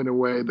go in a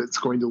way that's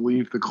going to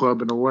leave the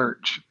club in a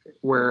lurch.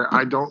 Where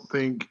I don't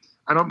think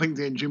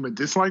Danjuma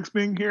dislikes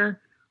being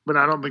here, but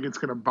I don't think it's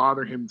going to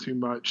bother him too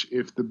much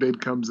if the bid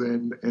comes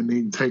in and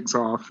he takes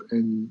off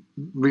and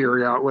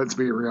lets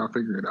Villarreal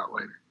figure it out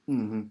later.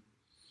 Mm-hmm.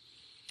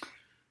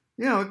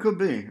 Yeah, it could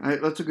be.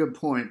 That's a good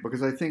point,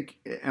 because I think,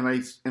 and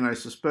I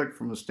suspect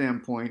from the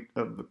standpoint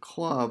of the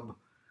club,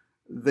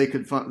 they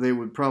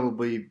would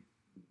probably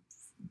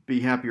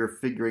be happier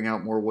figuring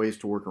out more ways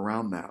to work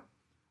around that.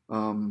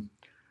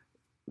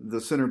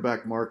 The center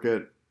back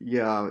market,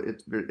 yeah,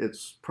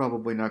 it's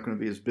probably not going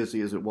to be as busy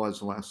as it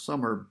was last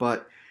summer,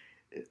 but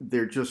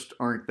there just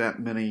aren't that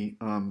many.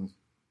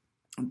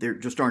 There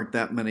just aren't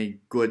that many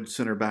good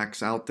center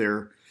backs out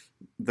there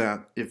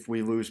that if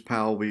we lose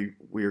Pau, we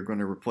are going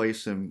to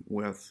replace him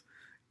with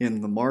in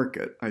the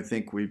market. I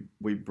think we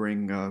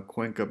bring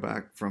Cuenca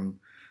back from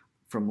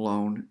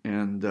loan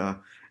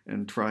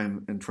and try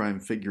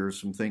and figure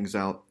some things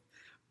out.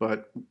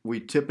 But we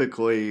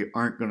typically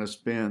aren't going to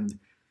spend,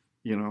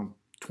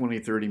 20,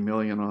 30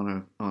 million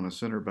on a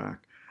center back.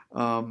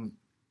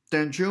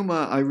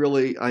 Danjuma, I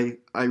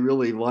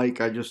really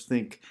like.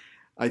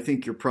 I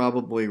think you're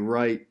probably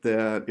right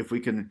that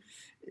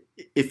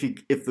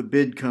if the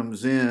bid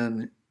comes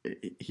in,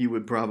 he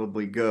would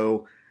probably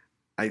go.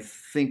 I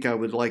think I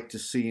would like to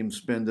see him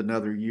spend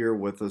another year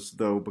with us,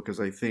 though, because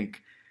I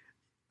think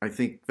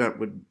that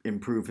would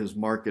improve his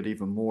market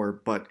even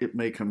more. But it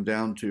may come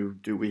down to,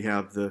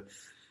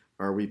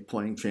 are we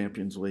playing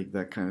Champions League,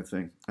 that kind of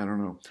thing. I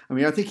don't know. I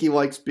mean, I think he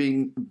likes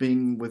being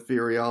with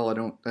Villarreal.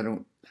 I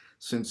don't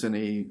sense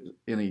any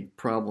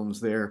problems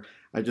there.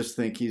 I just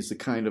think he's the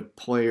kind of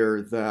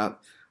player that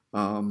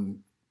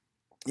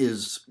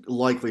is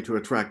likely to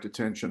attract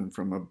attention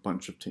from a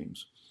bunch of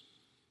teams.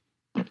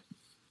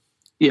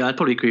 Yeah, I'd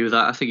probably agree with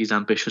that. I think he's an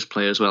ambitious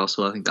player as well,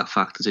 so I think that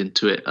factors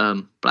into it.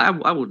 But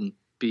I wouldn't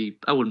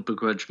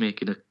begrudge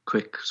making a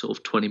quick sort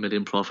of 20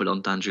 million profit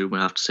on Danjuma.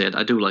 I have to say it.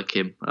 I do like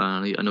him.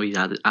 I know he's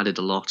added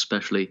a lot,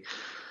 especially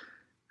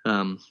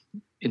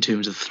in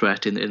terms of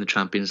threat in the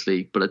Champions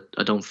League. But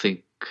I don't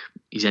think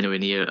he's anywhere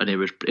near an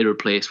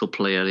irreplaceable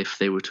player if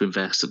they were to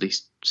invest at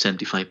least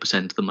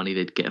 75% of the money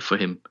they'd get for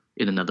him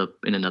in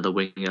another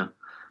winger.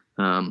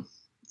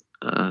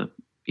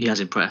 He has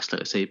impressed,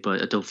 like I say,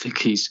 but I don't think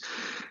he's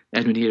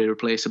anywhere near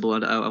irreplaceable.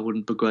 I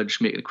wouldn't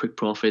begrudge making a quick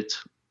profit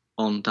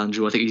on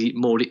Danjuma. I think he's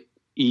more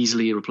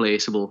easily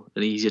replaceable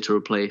and easier to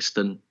replace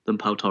than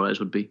Pau Torres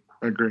would be.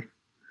 I agree.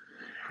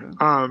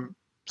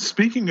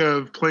 Speaking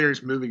of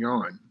players moving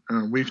on,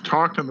 we've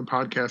talked on the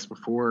podcast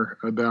before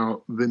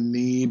about the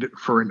need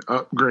for an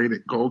upgrade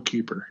at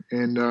goalkeeper,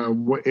 and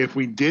if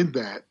we did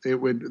that, it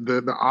would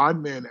the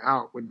odd man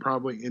out would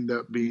probably end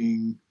up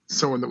being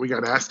someone that we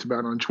got asked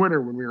about on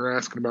Twitter when we were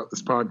asking about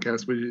this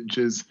podcast, which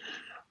is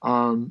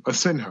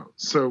Asenjo.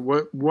 So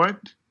what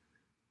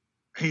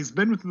he's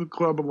been with the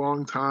club a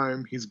long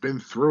time. He's been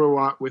through a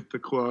lot with the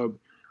club.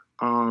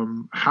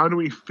 How do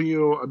we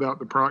feel about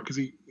the product? Because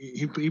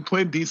he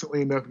played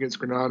decently enough against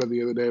Granada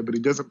the other day, but he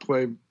doesn't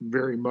play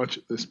very much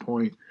at this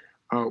point.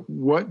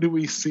 What do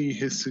we see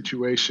his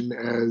situation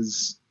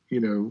as?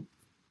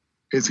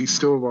 Is he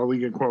still a La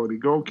Liga quality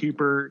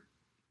goalkeeper?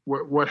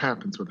 What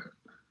happens with him?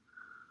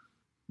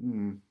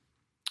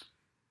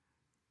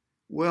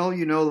 Well,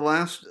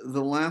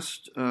 the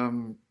last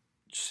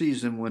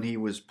season when he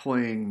was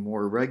playing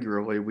more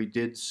regularly, we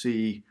did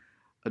see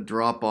a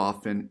drop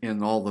off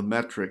in all the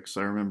metrics.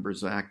 I remember,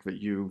 Zach,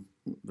 that you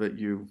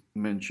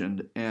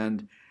mentioned,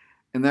 and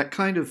that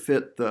kind of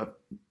fit the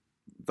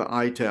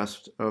eye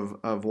test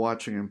of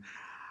watching him.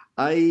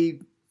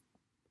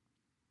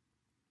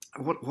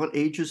 What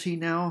age is he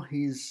now?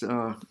 He's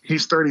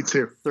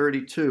 32.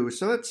 32.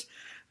 So it's,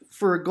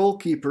 for a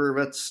goalkeeper,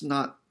 that's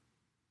not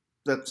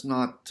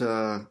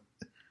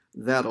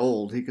that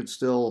old. He could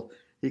still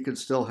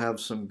have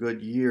some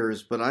good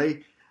years, but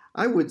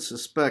I would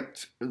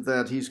suspect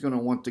that he's going to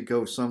want to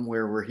go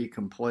somewhere where he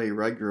can play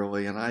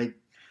regularly, and I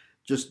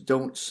just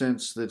don't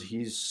sense that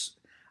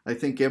I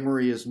think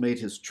Emery has made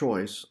his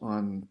choice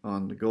on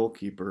the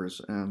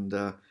goalkeepers,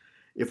 and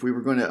if we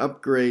were going to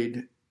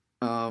upgrade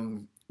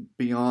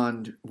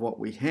beyond what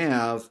we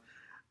have,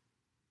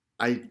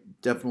 I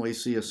definitely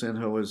see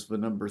Asenjo as the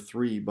number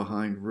 3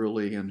 behind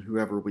Rulli and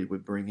whoever we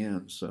would bring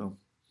in. So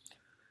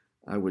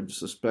I would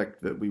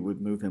suspect that we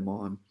would move him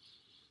on.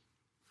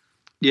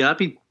 Yeah, I'd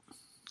be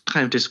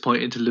kind of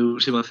disappointed to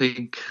lose him, I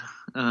think.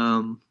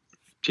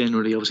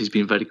 Generally, obviously, he's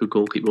been a very good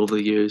goalkeeper over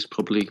the years.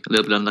 Probably a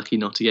little bit unlucky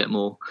not to get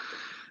more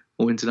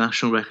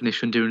international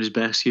recognition during his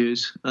best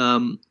years.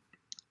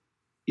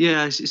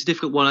 Yeah, it's a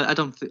difficult one. I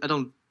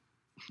don't.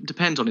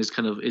 Depends on his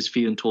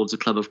feeling towards the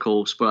club, of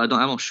course. But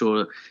I'm not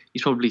sure.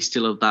 He's probably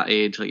still of that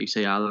age, like you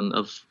say, Alan,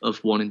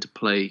 of wanting to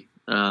play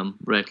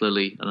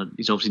regularly, and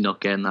he's obviously not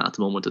getting that at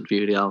the moment at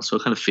Villarreal. So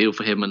I kind of feel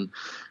for him, and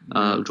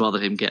I'd rather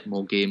him get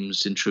more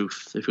games. In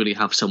truth, if you really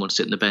have someone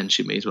sitting the bench,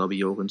 it may as well be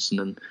Jorgensen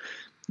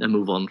and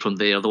move on from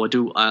there. Although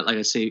like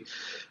I say,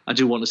 I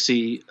do want to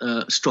see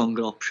a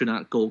stronger option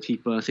at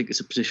goalkeeper. I think it's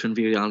a position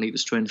Villarreal need to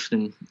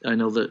strengthen. I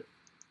know that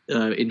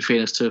in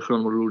fairness to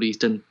Ron Rulli, he's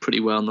done pretty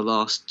well in the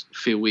last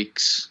few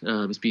weeks.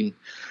 He's been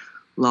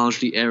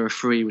largely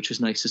error-free, which is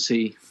nice to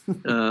see.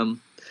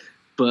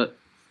 But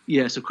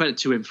yeah, so credit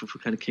to him for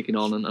kind of kicking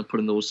on and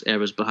putting those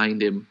errors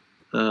behind him.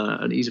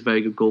 And he's a very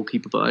good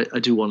goalkeeper, but I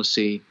do want to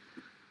see.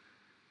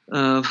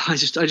 I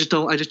just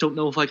don't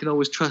know if I can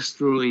always trust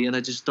Rulli, and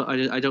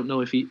I don't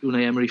know if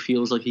Unai Emery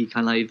feels like he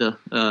can either.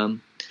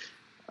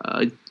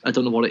 I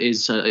don't know what it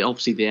is.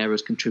 Obviously, the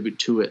errors contribute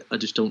to it. I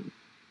just don't.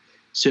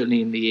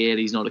 Certainly in the air,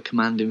 he's not a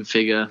commanding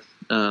figure.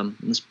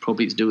 It's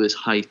probably to do with his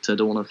height. I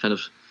don't want to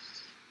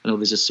I know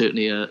there's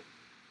certainly a. I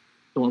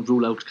don't want to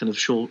rule out kind of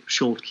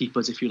short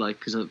keepers, if you like,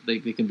 because they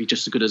can be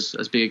just as good as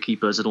bigger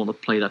keepers. I don't want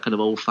to play that kind of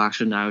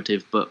old-fashioned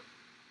narrative, but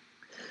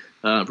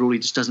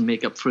Rulli just doesn't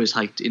make up for his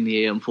height in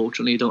the air,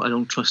 unfortunately. I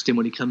don't trust him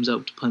when he comes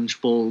out to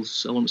punch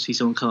balls. I want to see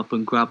someone come up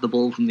and grab the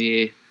ball from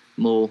the air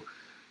more.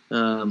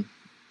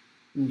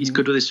 He's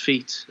good with his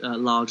feet,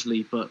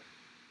 largely, but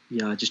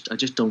yeah, I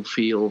just don't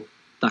feel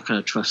that kind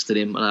of trust in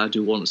him, and I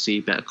do want to see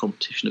better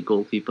competition at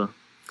goalkeeper.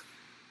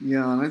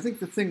 Yeah, and I think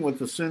the thing with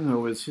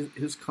Asenjo is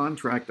his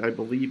contract, I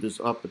believe, is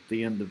up at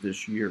the end of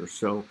this year.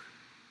 So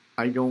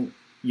I don't,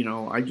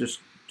 I just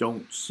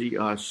don't see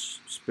us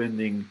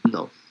spending,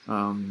 No.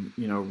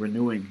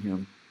 Renewing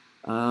him.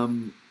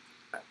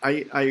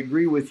 I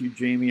agree with you,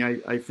 Jamie.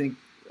 I think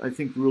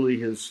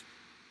Rulli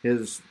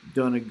has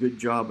done a good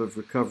job of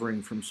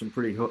recovering from some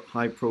pretty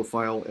high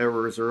profile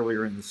errors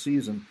earlier in the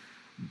season.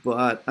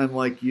 But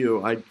unlike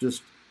you, I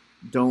just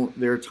don't.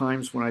 There are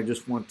times when I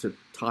just want to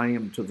tie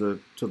him to the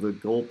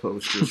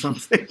goalpost or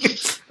something.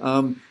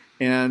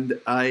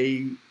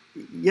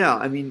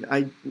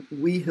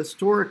 We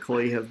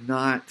historically have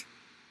not.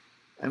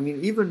 I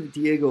mean, even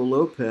Diego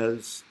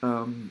Lopez,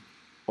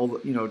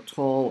 although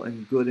tall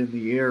and good in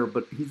the air,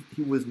 but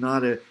he was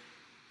not a.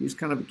 He's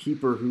kind of a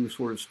keeper who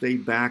sort of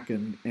stayed back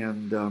and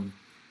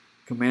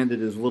commanded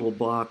his little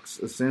box.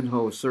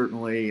 Asenjo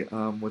certainly,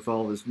 with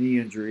all his knee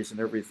injuries and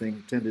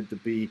everything, tended to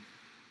be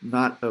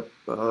not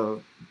a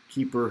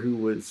keeper who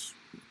was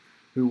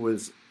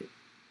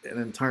an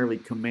entirely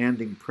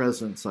commanding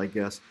presence, I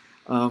guess.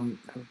 I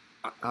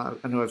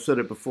know I've said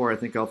it before. I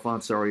think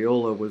Alfonso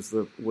Areola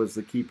was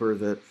the keeper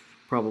that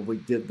probably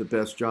did the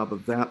best job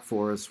of that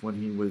for us when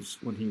he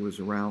was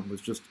around.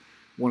 Was just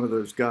one of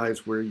those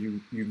guys where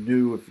you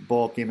knew if the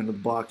ball came into the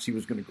box, he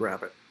was going to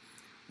grab it.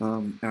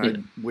 I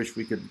wish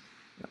we could.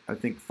 I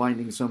think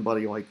finding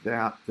somebody like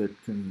that would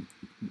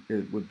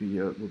be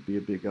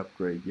a big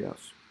upgrade. Yes.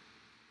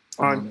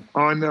 On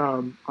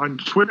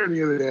Twitter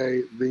the other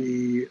day,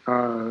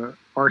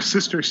 our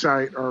sister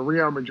site, our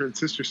Real Madrid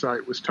sister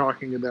site, was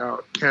talking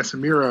about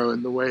Casemiro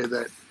and the way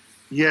that,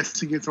 yes,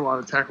 he gets a lot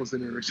of tackles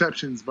and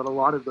interceptions, but a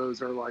lot of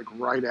those are like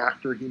right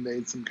after he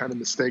made some kind of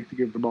mistake to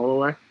give the ball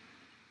away.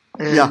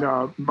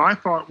 And my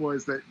thought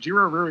was that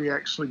Giro Rui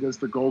actually does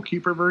the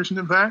goalkeeper version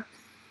of that.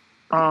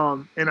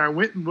 And I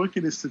went and looked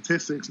at his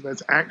statistics, and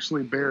that's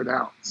actually bared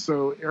out.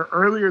 So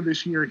earlier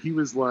this year, he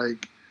was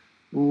like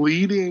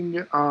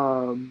leading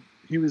all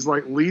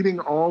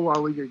La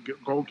Liga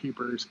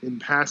goalkeepers in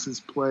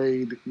passes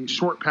played, in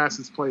short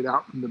passes played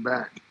out from the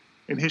back.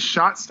 And his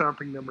shot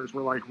stopping numbers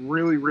were like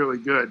really, really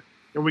good.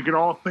 And we could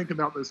all think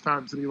about those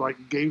times that he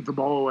like gave the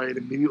ball away and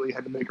immediately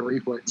had to make a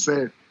reflex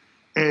save.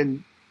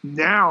 And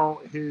now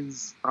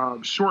his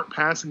short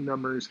passing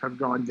numbers have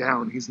gone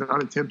down. He's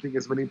not attempting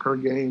as many per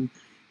game.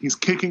 He's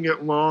kicking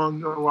it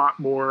long a lot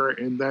more,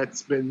 and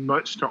that's been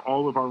much to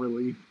all of our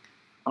relief.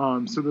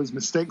 So those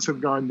mistakes have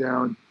gone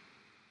down,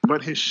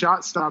 but his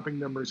shot stopping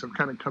numbers have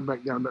kind of come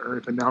back down to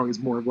earth, and now he's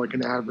more of like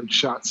an average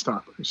shot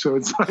stopper. So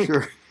it's like,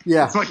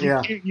 it's like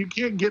you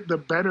can't get the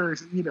better,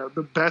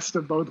 the best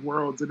of both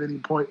worlds at any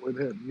point with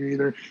him. You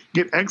either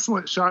get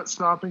excellent shot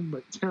stopping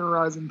but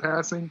terrorizing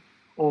passing,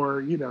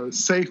 or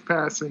safe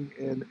passing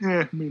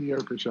and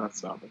mediocre shot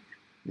stopping.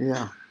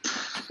 Yeah.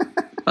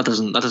 That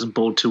doesn't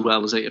bode too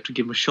well, does it? You have to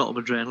give him a shot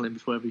of adrenaline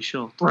before every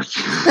shot. Right.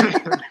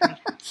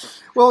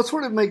 Well, it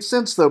sort of makes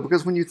sense though,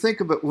 because when you think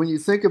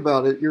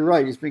about it, you're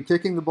right. He's been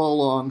kicking the ball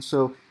long,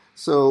 so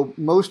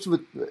most of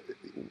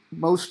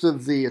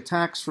the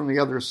attacks from the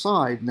other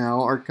side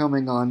now are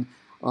coming on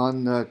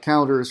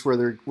counters where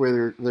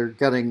they're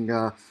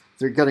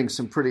getting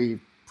some pretty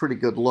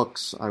good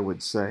looks, I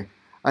would say.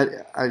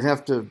 I'd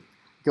have to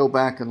go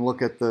back and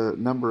look at the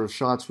number of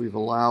shots we've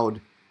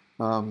allowed.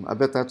 I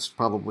bet that's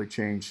probably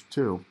changed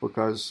too,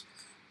 because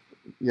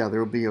there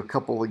would be a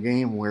couple a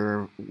game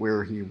where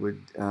he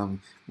would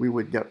we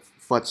would get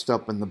futzed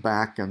up in the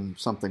back and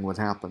something would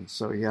happen.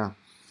 So yeah,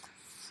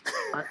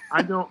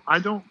 I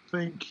don't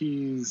think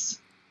he's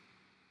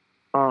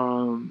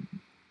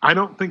I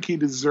don't think he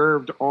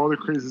deserved all the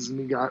criticism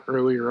he got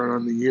earlier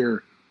on in the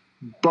year.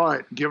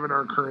 But given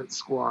our current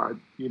squad,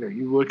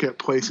 you look at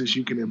places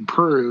you can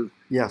improve.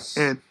 Yes,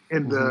 and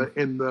in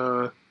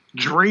the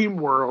dream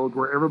world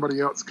where everybody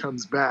else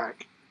comes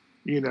back,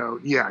 you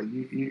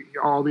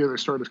all the other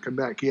starters come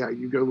back. Yeah,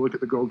 you go look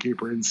at the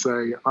goalkeeper and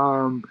say,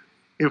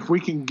 if we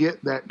can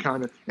get that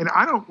kind of, and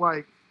I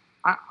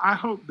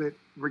hope that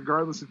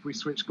regardless if we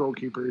switch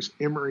goalkeepers,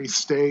 Emery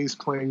stays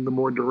playing the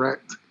more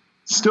direct,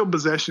 still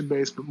possession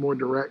based, but more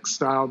direct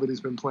style that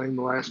he's been playing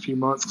the last few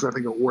months, because I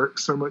think it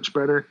works so much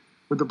better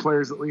with the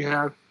players that we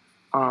have.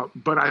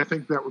 But I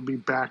think that would be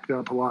backed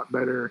up a lot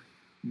better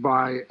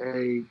by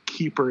a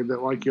keeper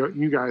that, like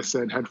you guys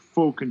said, had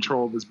full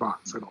control of his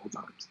box at all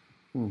times.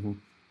 Mm-hmm.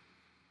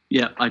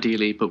 Yeah,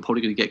 ideally, but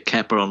probably going to get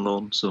Kepa on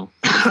loan. So,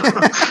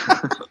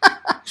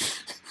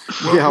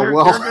 there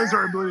goes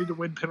our ability to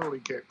win penalty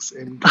kicks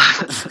in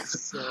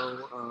contests.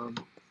 So,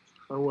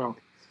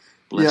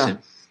 Bless him.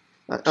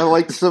 I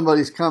like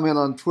somebody's comment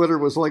on Twitter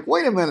was like,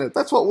 "Wait a minute,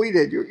 that's what we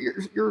did.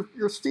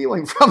 You're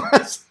stealing from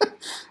us."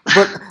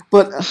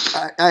 but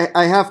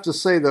I have to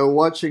say though,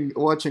 watching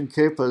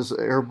Kepa's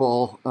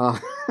airball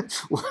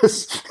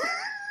was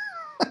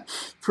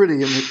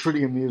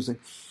pretty amusing.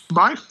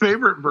 My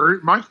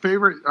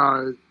favorite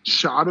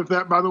shot of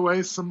that, by the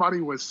way,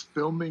 somebody was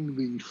filming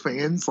the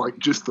fans, like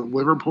just the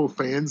Liverpool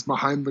fans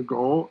behind the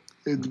goal,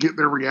 and to get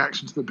their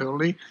reaction to the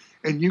penalty.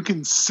 and you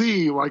can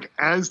see, like,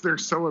 as they're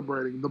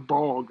celebrating, the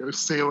ball goes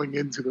sailing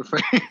into the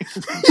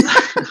fans.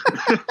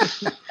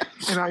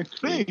 And I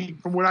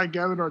think, from what I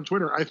gathered on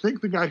Twitter, I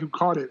think the guy who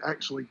caught it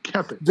actually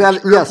kept it.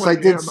 Yes, I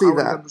did see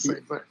that. The same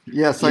thing.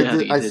 Yes, I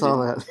did. I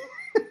saw that.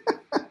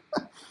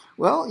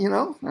 Well,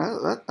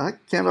 I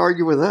can't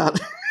argue with that.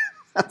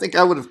 I think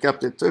I would have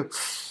kept it too.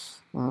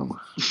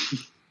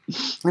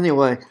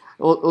 Anyway,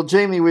 well,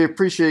 Jamie, we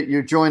appreciate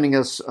you joining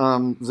us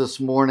this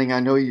morning. I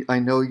know you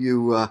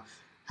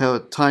have a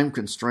time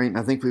constraint.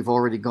 I think we've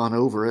already gone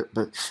over it,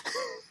 but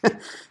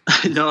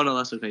no,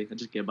 that's okay. I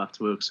just get back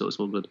to work, so it's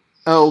all good.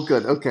 Oh,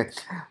 good. Okay.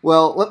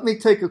 Well, let me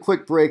take a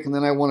quick break, and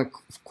then I want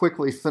to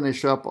quickly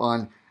finish up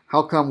on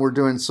how come we're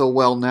doing so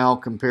well now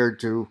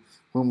compared to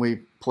when we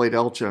played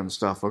Elche and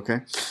stuff. Okay.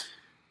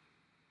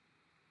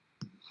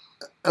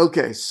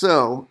 Okay.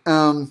 So,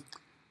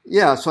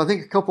 so I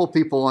think a couple of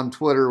people on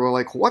Twitter were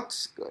like,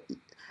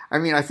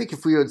 I think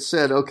if we had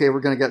said, okay, we're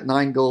going to get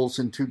 9 goals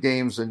in 2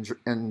 games and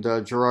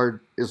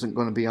Gerard isn't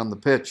going to be on the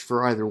pitch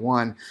for either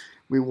one,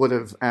 we would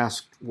have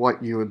asked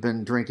what you had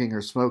been drinking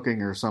or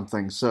smoking or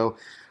something. So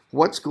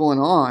what's going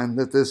on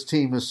that this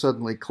team has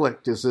suddenly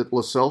clicked? Is it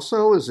Lo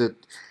Celso? Is it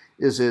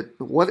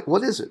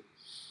what is it?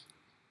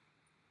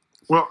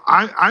 Well,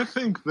 I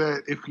think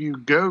that if you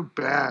go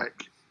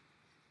back,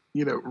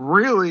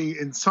 really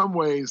in some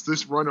ways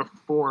this run of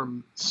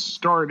form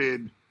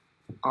started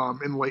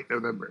in late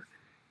November.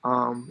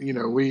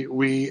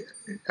 We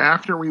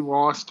after we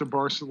lost to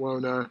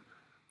Barcelona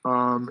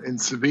in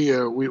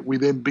Sevilla, we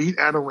then beat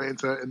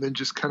Atalanta and then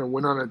just kind of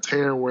went on a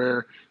tear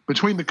where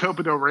between the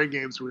Copa del Rey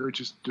games we were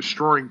just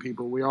destroying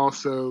people. We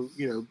also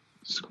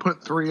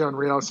put 3 on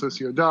Real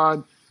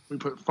Sociedad, we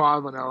put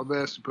 5 on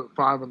Alaves, we put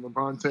 5 on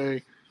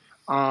Levante,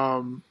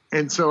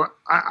 and so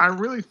I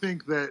really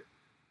think that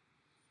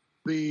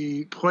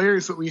the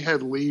players that we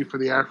had leave for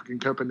the African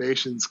Cup of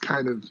Nations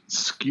kind of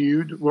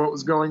skewed what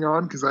was going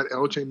on, because that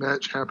Elche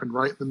match happened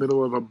right in the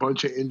middle of a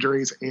bunch of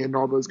injuries and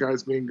all those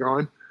guys being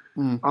gone.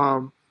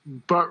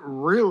 But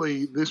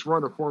really, this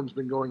run of form's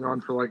been going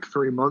on for like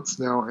 3 months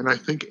now, and I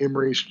think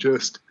Emery's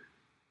just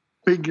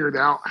figured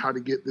out how to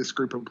get this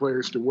group of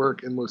players to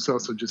work, and Lo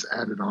Celso just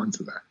added on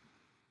to that.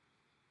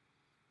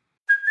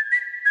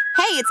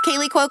 Hey, it's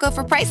Kaylee Cuoco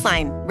for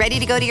Priceline. Ready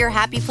to go to your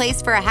happy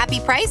place for a happy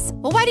price?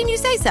 Well, why didn't you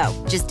say so?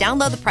 Just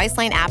download the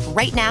Priceline app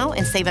right now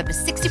and save up to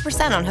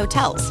 60% on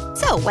hotels.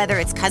 So whether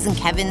it's Cousin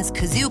Kevin's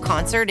Kazoo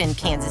Concert in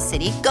Kansas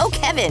City, go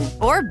Kevin,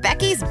 or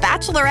Becky's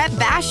Bachelorette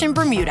Bash in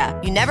Bermuda,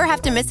 you never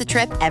have to miss a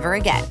trip ever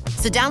again.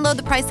 So download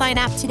the Priceline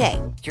app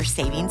today. Your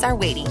savings are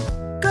waiting.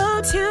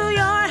 Go to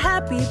your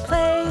happy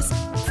place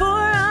for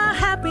a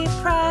happy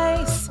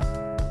price.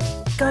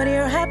 Go to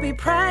your happy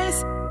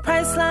price,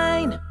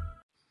 Priceline.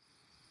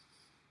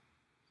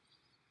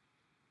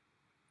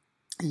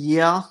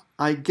 Yeah,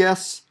 I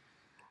guess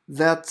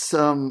that's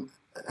it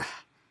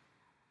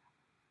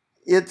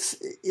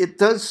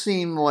does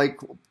seem like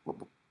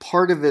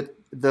part of it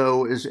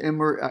though is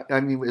Emery.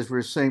 I mean, as we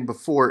were saying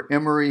before,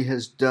 Emery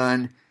has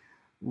done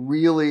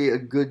really a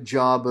good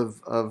job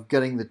of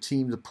getting the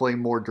team to play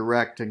more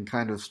direct and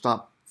kind of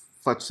stop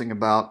futzing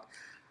about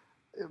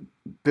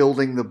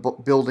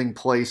building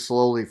play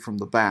slowly from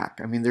the back.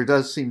 I mean, there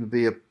does seem to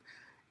be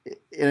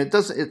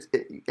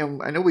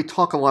I know we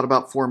talk a lot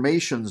about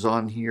formations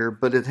on here,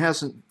 but it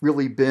hasn't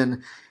really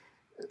been,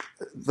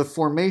 the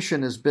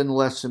formation has been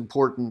less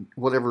important,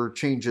 whatever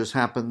changes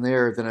happen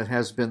there, than it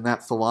has been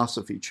that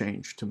philosophy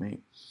change to me.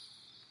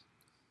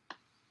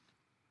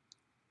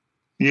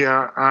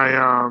 Yeah,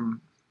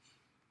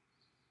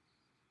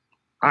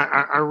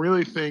 I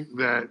really think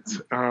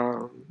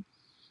that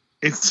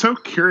it's so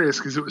curious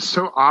because it was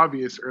so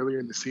obvious earlier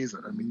in the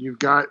season. I mean, you've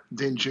got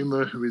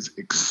Danjuma, who is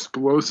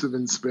explosive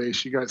in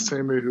space. You got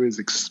Samu, who is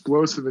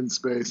explosive in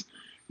space.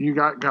 You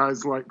got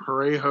guys like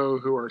Parejo,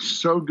 who are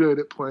so good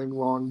at playing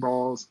long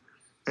balls.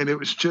 And it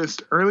was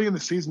just early in the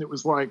season, it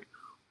was like,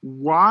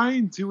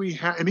 why do we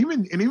have – and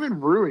even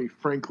Rui,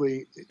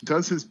 frankly,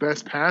 does his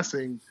best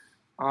passing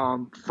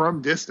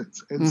from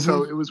distance. And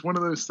so it was one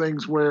of those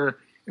things where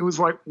it was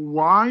like,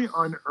 why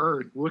on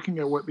earth, looking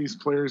at what these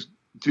players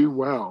do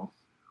well,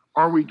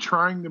 are we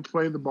trying to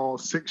play the ball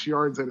 6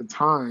 yards at a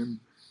time,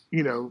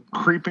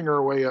 creeping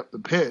our way up the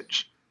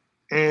pitch?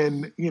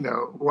 And,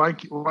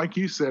 like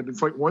you said,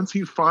 it's like once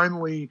he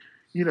finally,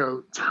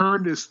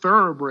 turned his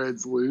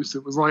thoroughbreds loose,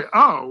 it was like,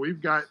 oh,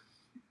 we've got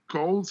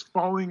goals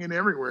falling in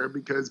everywhere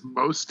because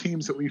most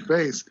teams that we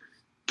face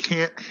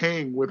can't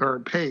hang with our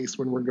pace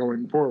when we're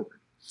going forward.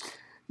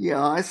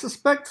 Yeah, I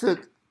suspect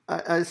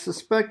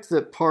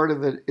that part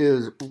of it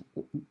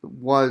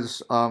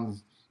was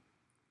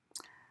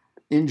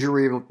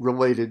injury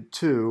related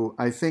too.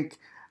 I think,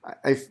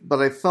 but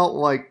I felt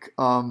like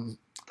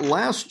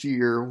last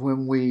year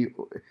when we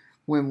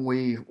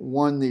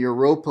won the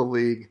Europa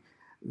League,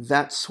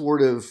 that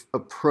sort of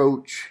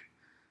approach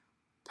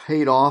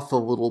paid off a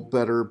little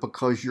better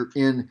because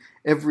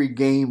every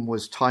game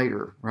was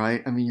tighter,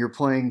 right? I mean, you're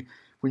playing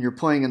when you're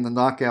playing in the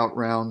knockout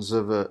rounds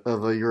of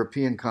a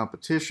European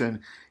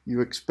competition, you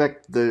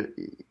expect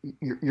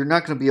you're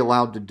not going to be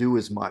allowed to do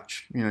as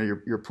much.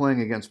 You're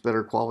playing against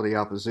better quality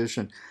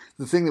opposition.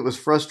 The thing that was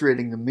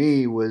frustrating to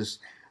me was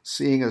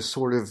seeing us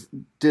sort of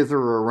dither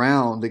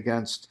around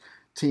against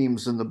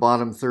teams in the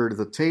bottom third of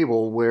the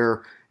table,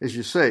 where, as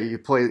you say,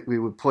 we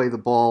would play the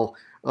ball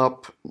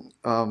up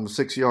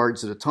 6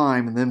 yards at a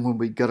time, and then when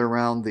we get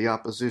around the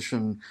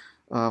opposition,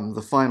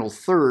 the final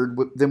third,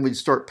 then we'd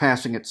start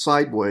passing it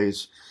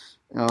sideways.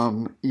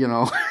 And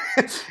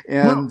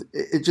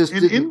it just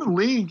in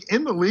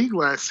the league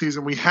last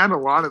season, we had a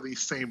lot of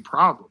these same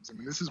problems. I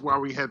mean, this is why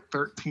we had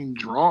 13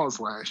 draws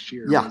last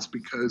year. Yeah. Was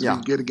because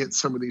we get against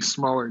some of these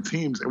smaller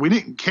teams, and we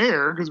didn't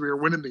care because we were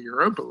winning the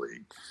Europa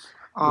League.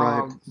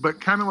 Right.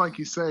 But kind of like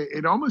you say,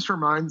 it almost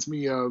reminds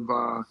me of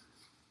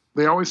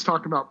they always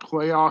talk about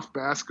playoff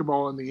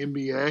basketball in the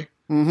NBA.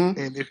 Mm-hmm.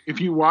 And if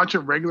you watch a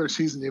regular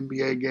season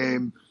NBA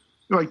game,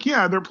 you're like,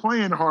 yeah, they're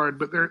playing hard,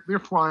 but they're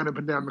flying up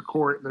and down the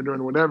court and they're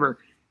doing whatever.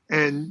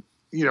 And,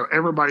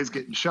 everybody's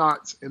getting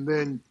shots. And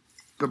then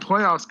the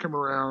playoffs come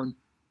around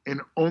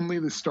and only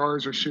the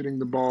stars are shooting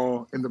the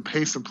ball and the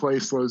pace of play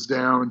slows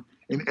down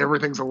and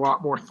everything's a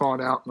lot more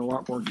thought out and a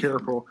lot more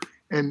careful.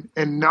 And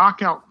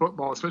knockout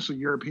football, especially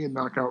European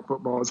knockout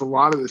football, is a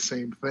lot of the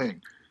same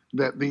thing.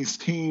 That these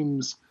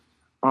teams,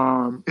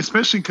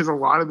 especially because a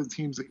lot of the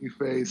teams that you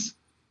face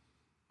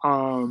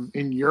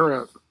in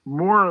Europe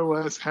more or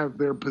less have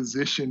their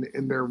position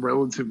in their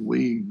relative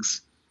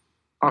leagues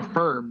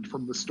affirmed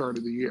from the start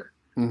of the year.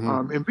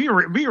 Mm-hmm. And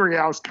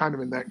Villarreal is kind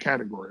of in that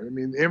category. I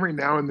mean, every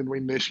now and then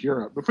we miss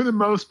Europe. But for the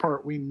most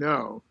part, we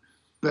know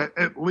that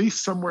at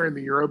least somewhere in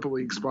the Europa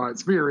League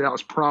spots, Villarreal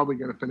is probably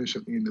going to finish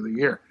at the end of the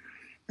year.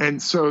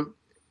 And so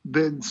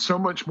then so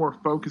much more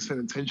focus and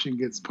attention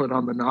gets put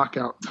on the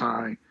knockout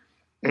tie.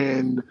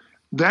 And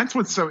that's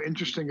what's so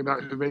interesting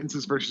about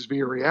Juventus versus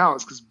Villarreal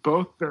is because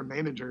both their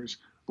managers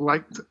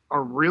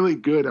are really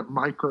good at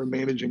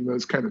micromanaging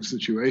those kind of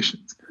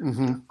situations.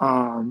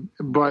 Mm-hmm.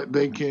 But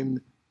they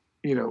can,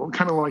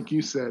 kind of like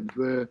you said,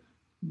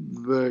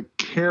 the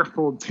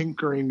careful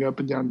tinkering up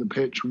and down the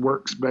pitch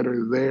works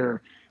better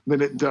there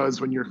than it does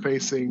when you're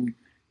facing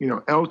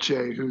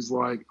Elche, who's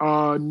like,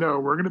 no,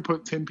 we're going to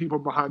put 10 people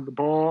behind the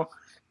ball.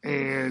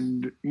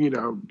 And,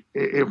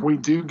 if we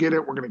do get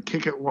it, we're going to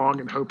kick it long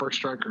and hope our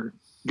striker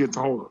gets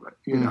a hold of it,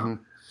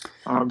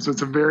 Mm-hmm. So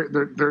it's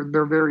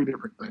they're very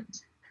different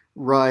things.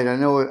 Right. I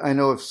know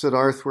if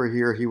Siddharth were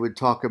here, he would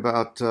talk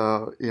about,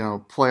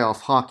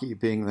 playoff hockey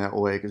being that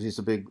way because he's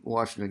a big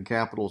Washington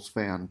Capitals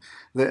fan.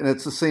 And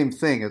it's the same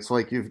thing. It's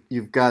like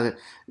you've got a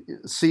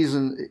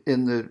season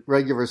in the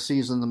regular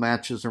season, the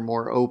matches are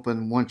more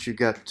open. Once you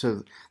get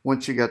to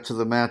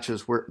the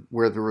matches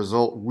where the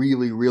result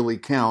really, really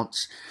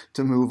counts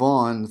to move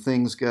on,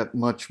 things get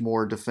much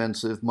more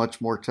defensive,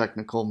 much more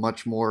technical,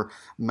 much more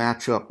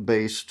matchup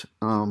based,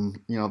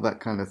 that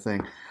kind of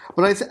thing.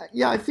 But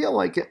I feel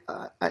like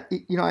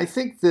I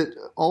think that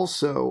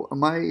also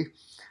my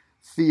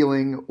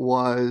feeling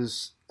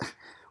was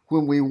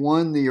when we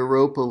won the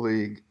Europa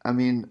League. I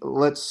mean,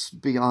 let's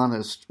be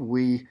honest.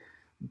 We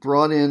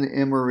brought in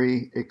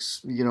Emery,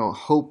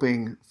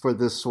 hoping for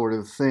this sort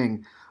of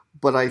thing,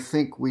 but I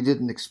think we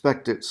didn't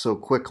expect it so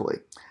quickly.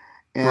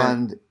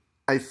 And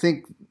right. I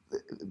think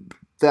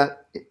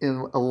that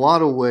in a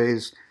lot of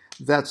ways,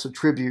 that's a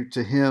tribute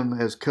to him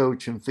as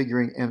coach and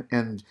figuring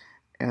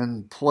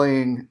and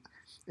playing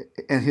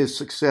and his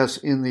success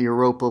in the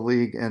Europa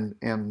League and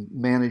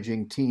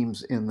managing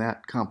teams in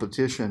that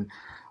competition.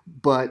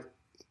 But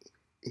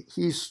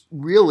he's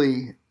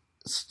really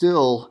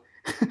still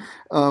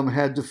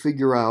had to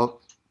figure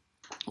out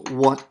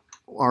what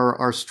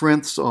our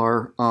strengths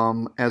are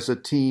as a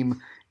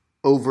team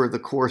over the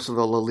course of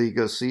a La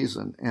Liga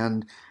season.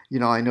 And,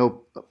 I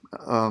know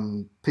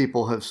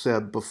people have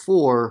said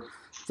before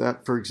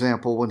that, for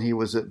example, when he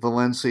was at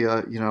Valencia,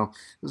 it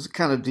was the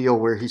kind of deal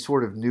where he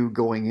sort of knew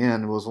going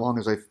in, well, as long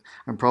as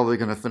I'm probably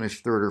going to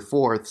finish third or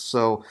fourth,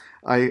 so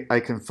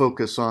I can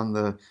focus on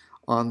the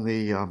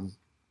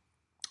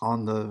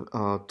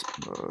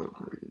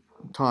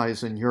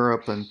ties in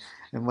Europe and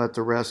let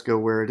the rest go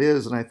where it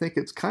is. And I think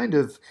it's kind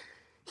of,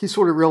 he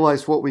sort of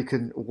realized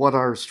what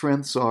our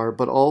strengths are,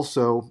 but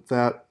also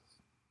that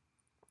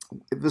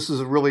this is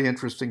a really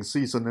interesting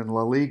season in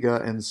La Liga,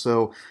 and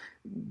so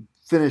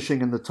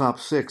finishing in the top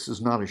six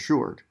is not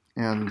assured,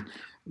 and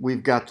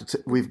we've got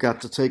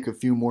to take a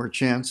few more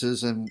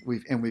chances, and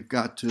we've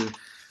got to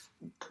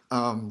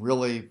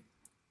really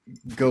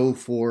go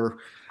for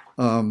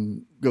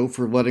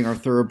letting our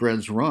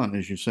thoroughbreds run,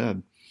 as you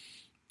said.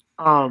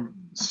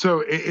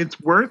 So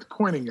it's worth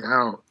pointing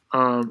out.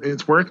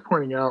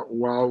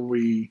 While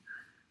we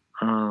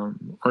are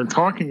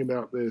talking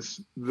about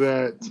this,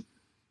 that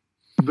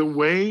the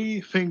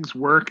way things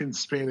work in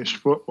Spanish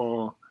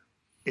football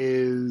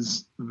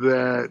is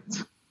that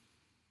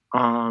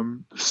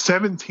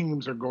 7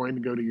 teams are going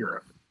to go to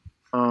Europe.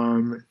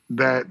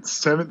 That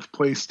 7th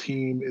place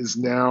team is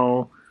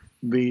now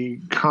the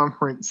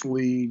Conference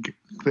League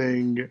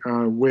thing,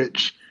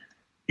 which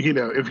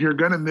if you're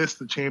going to miss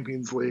the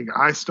Champions League,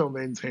 I still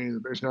maintain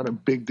that there's not a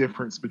big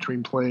difference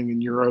between playing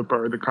in Europa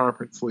or the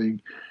Conference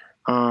League.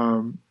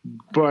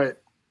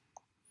 But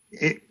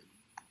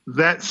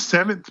that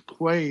 7th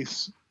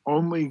place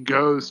only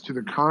goes to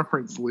the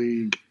Conference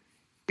League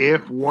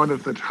if one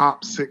of the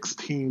top 6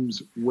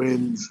 teams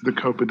wins the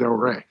Copa del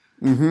Rey.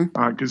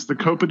 Because the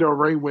Copa del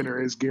Rey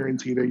winner is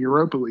guaranteed a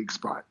Europa League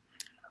spot.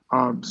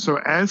 So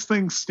as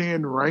things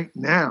stand right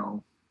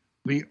now,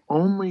 the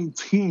only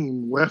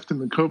team left in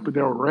the Copa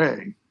del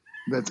Rey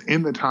that's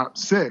in the top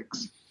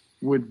 6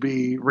 would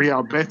be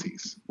Real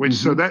Betis, which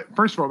so that,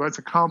 first of all, that's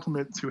a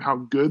compliment to how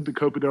good the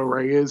Copa del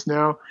Rey is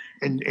now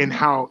and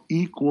how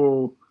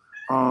equal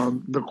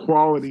the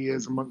quality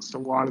is amongst a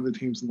lot of the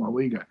teams in La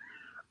Liga.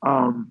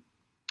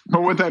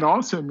 But what that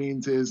also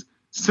means is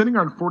sitting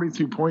on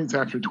 42 points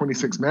after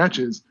 26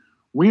 matches,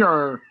 we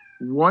are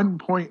 1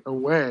 point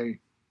away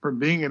from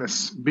being in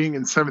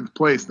 7th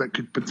place that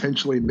could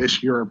potentially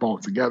miss Europe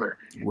altogether.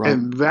 Right.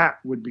 And that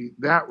would be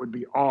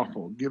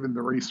awful given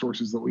the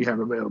resources that we have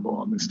available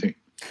on this team.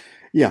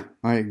 Yeah,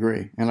 I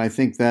agree. And I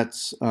think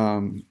that's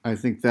a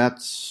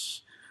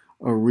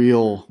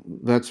real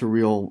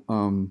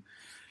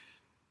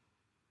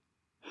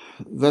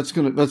it's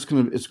going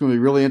to be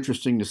really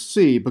interesting to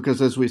see,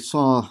 because as we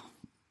saw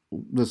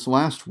this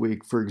last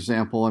week, for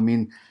example, I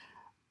mean,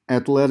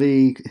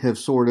 Atleti have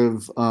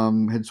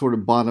had sort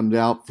of bottomed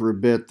out for a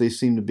bit. They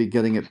seem to be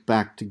getting it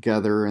back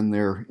together in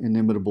their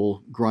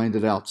inimitable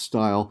grinded out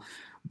style.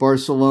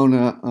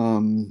 Barcelona,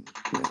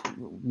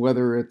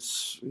 whether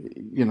it's,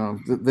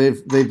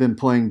 they've been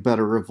playing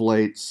better of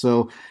late.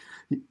 So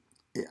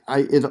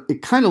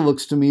it kind of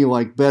looks to me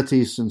like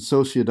Betis and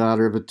Sociedad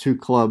are the 2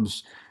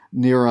 clubs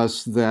near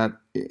us that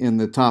in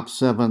the top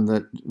 7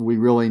 that we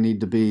really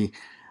need to be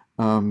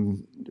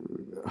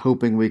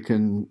hoping we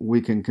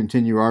can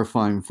continue our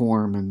fine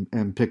form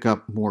and pick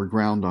up more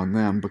ground on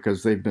them,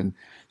 because they've been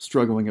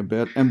struggling a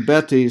bit. And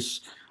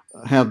Betis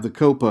have the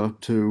Copa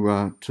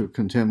to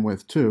contend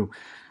with too.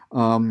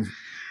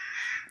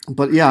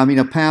 But yeah, I mean,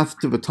 a path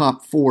to the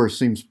top 4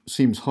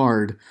 seems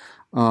hard,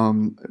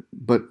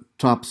 but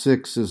top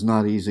 6 is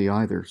not easy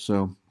either.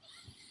 So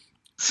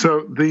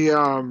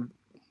the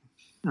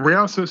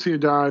Real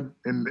Sociedad,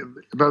 and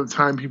by the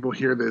time people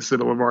hear this,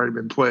 it'll have already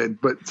been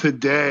played. But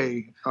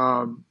today,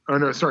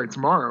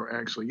 tomorrow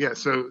actually. Yeah.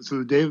 So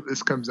the day that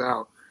this comes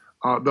out,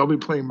 they'll be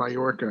playing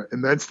Mallorca,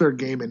 and that's their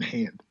game in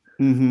hand.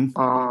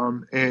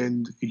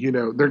 And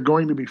they're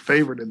going to be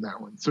favored in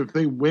that one. So if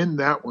they win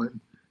that one,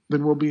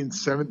 then we'll be in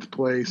 7th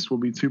place. We'll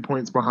be 2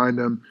 points behind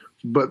them.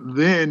 But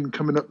then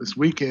coming up this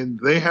weekend,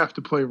 they have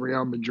to play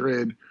Real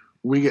Madrid.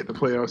 We get to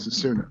play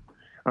Osasuna.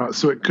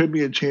 So it could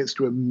be a chance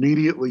to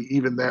immediately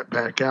even that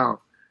back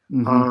out.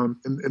 And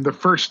the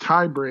first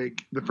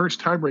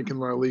tiebreak in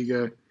La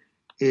Liga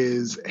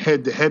is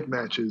head-to-head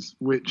matches,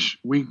 which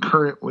we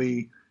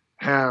currently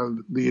have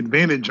the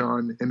advantage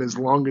on. And as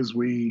long as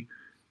we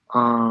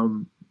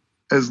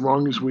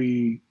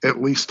at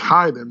least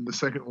tie them the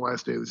second and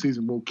last day of the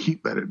season, we'll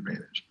keep that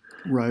advantage.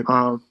 Right.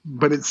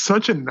 But it's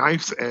such a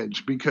knife's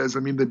edge, because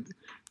I mean,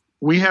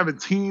 we have a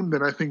team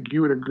that I think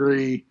you would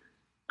agree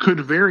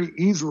could very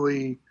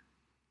easily,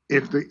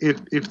 if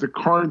the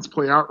cards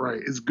play out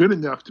right, is good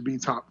enough to be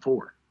top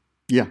 4.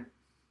 Yeah.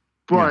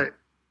 But,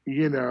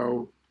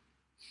 you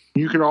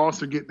could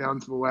also get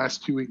down to the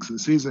last 2 weeks of the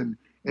season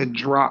and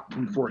drop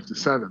from 4th to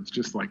 7th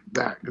just like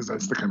that, because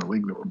that's the kind of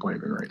league that we're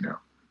playing in right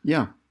now.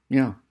 Yeah.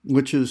 Yeah.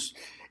 Which is,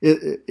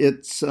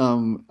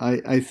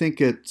 I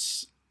think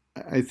it's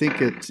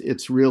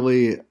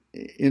really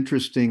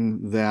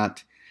interesting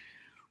that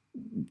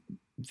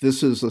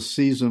this is a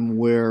season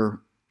where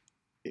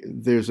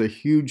there's a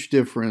huge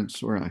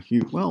difference, or I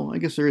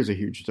guess there is a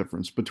huge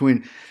difference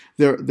between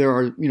there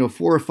are 4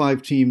 or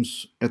 5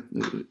 teams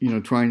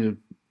trying to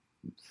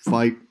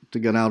fight to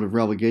get out of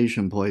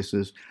relegation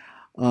places.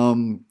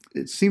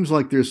 It seems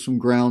like there's some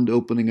ground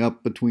opening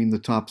up between the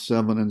top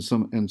 7 and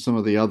some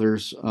of the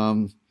others.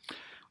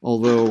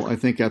 Although I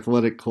think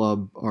Athletic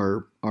Club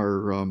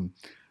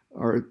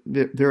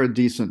they're a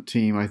decent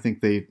team. I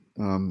think they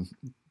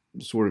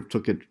sort of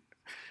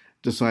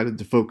decided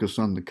to focus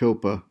on the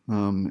Copa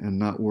and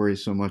not worry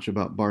so much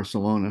about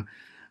Barcelona.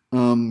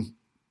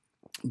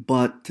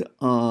 But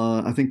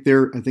I think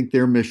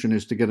their mission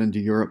is to get into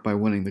Europe by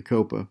winning the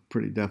Copa,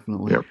 pretty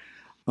definitely. Yep.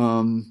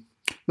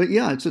 But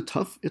yeah, it's a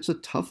tough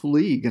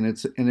league, and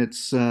it's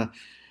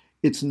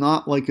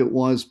not like it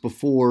was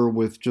before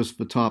with just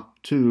the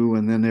top 2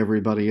 and then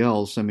everybody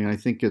else. I mean, I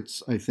think you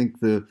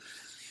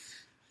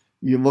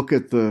look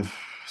at the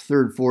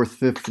 3rd, 4th,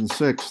 5th, and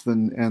 6th,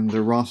 and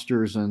the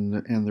rosters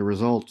and the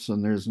results,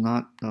 and there's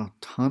not a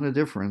ton of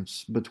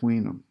difference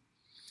between them.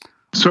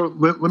 So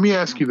let me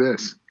ask you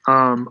this.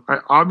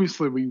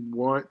 Obviously, we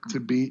want to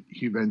beat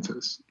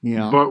Juventus.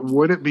 Yeah. But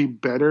would it be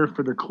better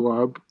for the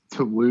club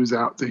to lose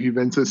out to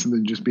Juventus and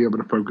then just be able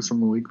to focus on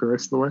the league the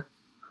rest of the way?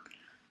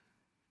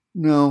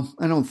 No,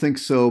 I don't think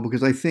so,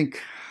 because I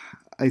think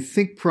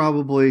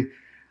probably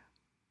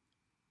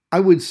I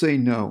would say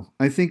no.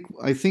 I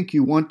think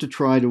you want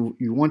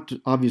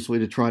to obviously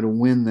to try to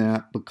win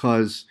that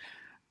because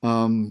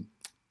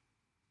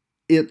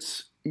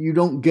you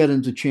don't get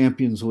into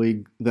Champions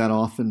League that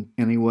often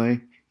anyway.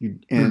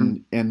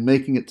 And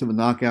making it to the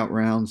knockout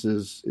rounds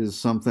is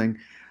something.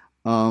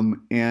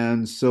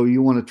 And so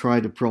you want to try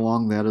to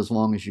prolong that as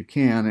long as you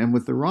can. And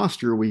with the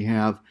roster we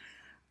have,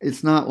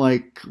 it's not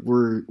like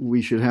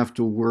we should have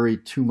to worry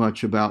too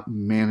much about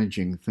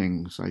managing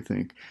things, I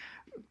think.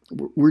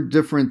 We're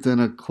different than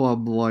a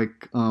club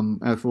like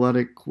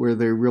Athletic, where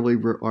they really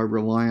are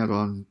reliant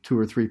on 2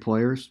 or 3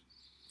 players.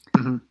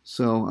 Mm-hmm.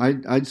 So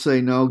I'd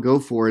say no, go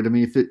for it. I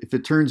mean, if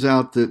it turns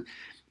out that,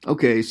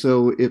 okay,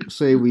 so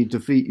say we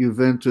defeat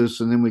Juventus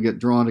and then we get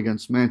drawn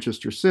against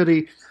Manchester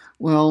City,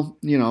 well,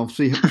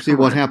 see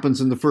what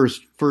happens in the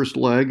first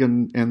leg,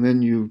 and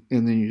then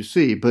you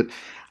see. But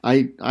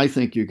I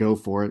think you go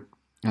for it.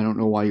 I don't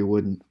know why you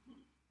wouldn't.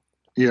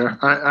 Yeah,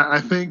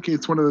 I think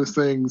it's one of those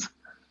things.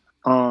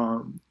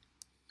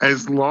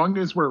 As long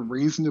as we're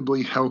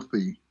reasonably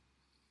healthy,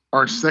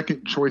 our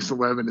second choice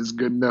 11 is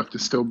good enough to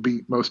still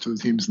beat most of the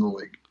teams in the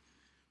league.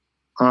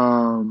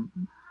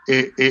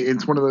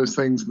 It's one of those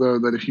things, though,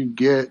 that if you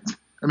get,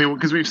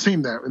 because we've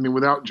seen that.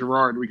 Without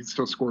Gerrard, we can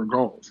still score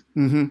goals.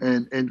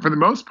 Mm-hmm. And for the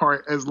most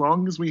part, as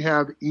long as we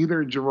have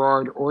either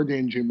Gerrard or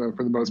Danjuma,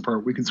 for the most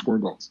part, we can score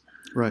goals.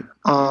 Right.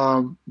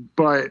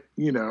 But,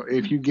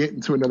 if you get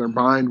into another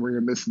bind where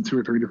you're missing 2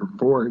 or 3 different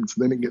forwards,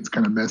 then it gets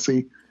kind of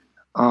messy.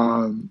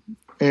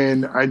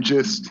 And I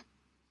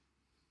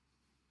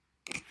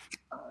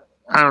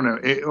don't know.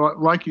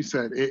 Like you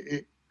said,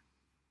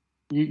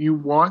 you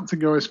want to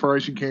go as far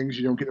as you can because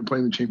you don't get to play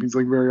in the Champions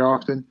League very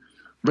often.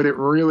 But it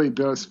really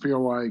does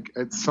feel like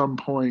at some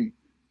point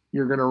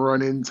you're going to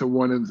run into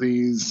one of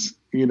these.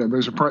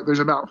 There's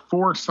about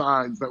 4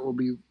 sides that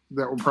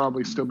will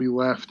probably still be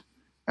left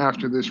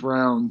after this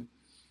round.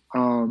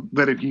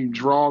 That if you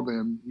draw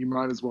them, you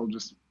might as well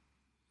just,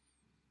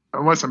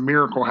 unless a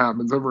miracle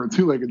happens over a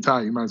 2-legged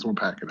tie, you might as well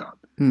pack it up.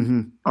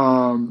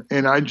 Mm-hmm.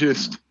 And I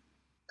just,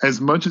 as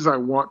much as I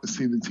want to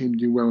see the team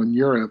do well in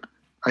Europe,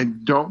 I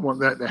don't want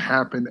that to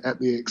happen at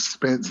the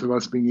expense of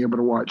us being able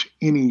to watch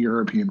any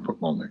European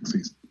football next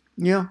season.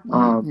 Yeah.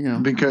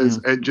 Because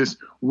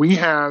we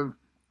have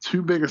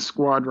too big a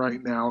squad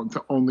right now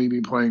to only be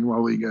playing La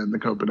Liga and the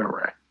Copa del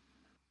Rey.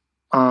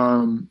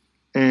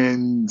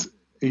 And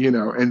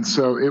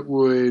so it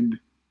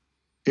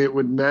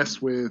would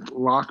mess with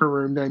locker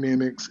room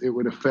dynamics. It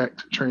would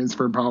affect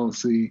transfer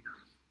policy.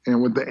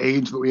 And with the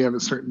age that we have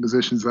at certain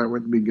positions, that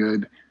wouldn't be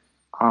good.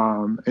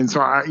 And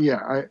so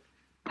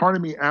part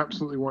of me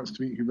absolutely wants to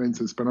beat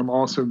Juventus, but I'm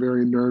also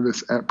very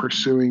nervous at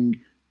pursuing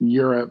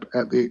Europe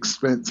at the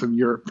expense of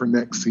Europe for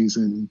next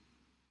season,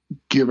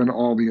 given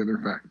all the other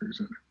factors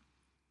in it.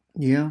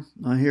 Yeah,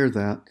 I hear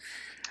that.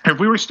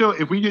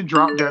 If we did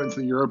drop down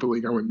into the Europa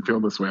League, I wouldn't feel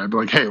this way. I'd be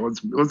like, hey,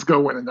 let's go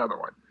win another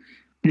one.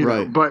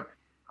 Right. But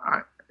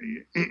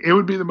it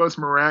would be the most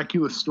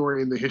miraculous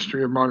story in the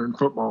history of modern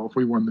football if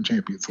we won the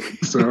Champions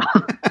League. So,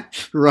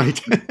 right.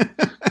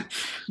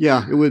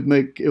 Yeah, it would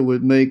make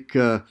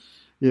the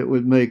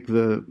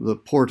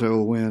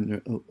Porto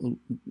win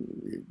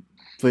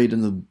fade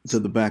to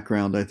the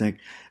background, I think.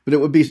 But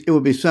it would be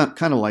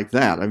kind of like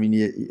that. I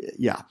mean,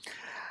 yeah.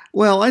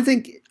 Well, I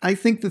think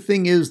the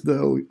thing is,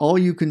 though, all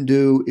you can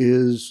do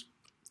is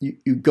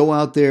you go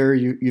out there.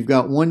 You've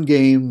got one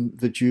game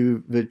that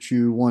you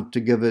want to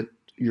give it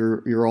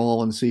your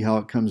all and see how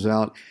it comes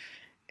out,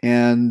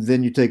 and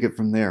then you take it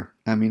from there.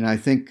 I mean, I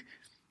think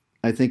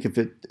if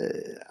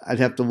I'd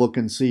have to look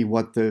and see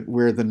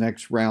where the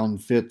next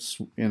round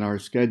fits in our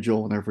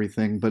schedule and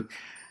everything. But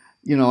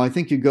I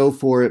think you go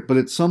for it. But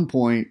at some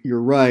point,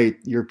 you're right.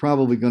 You're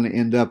probably going to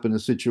end up in a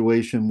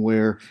situation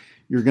where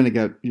you're going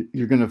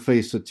to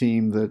face a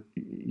team that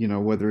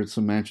whether it's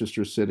a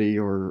Manchester City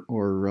or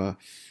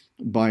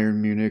Bayern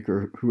Munich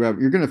or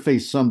whoever, you're going to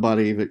face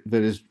somebody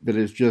that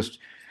is just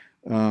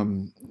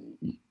on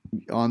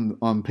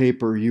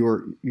paper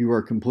you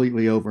are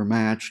completely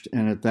overmatched,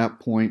 and at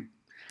that point,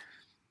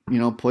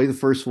 play the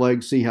first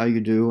leg, see how you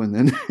do, and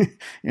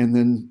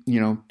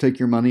then take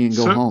your money and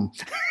go home.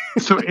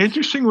 So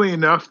interestingly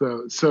enough,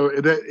 though,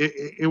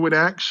 it would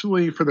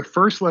actually, for the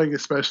first leg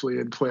especially,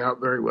 it'd play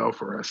out very well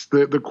for us.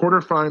 The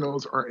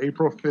quarterfinals are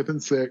April 5th and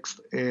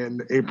 6th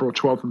and April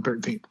 12th and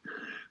 13th.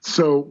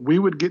 So we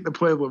would get to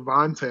play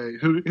Levante,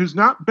 who's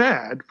not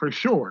bad for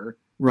sure.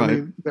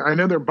 Right. I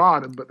know they're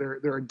bottom, but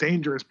they're a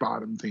dangerous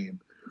bottom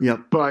team.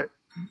 Yep. But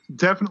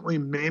definitely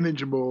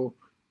manageable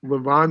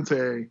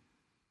Levante,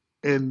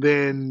 and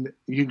then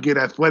you get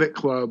Athletic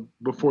Club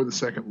before the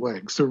second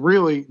leg. So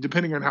really,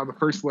 depending on how the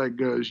first leg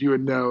goes, you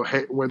would know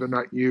whether or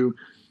not you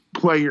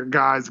play your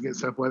guys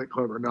against Athletic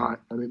Club or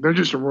not. I mean, they're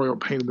just a royal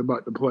pain in the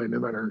butt to play, no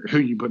matter who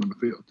you put on the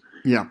field.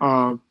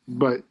 Yeah.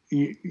 But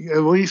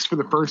at least for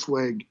the first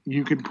leg,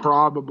 you could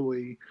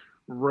probably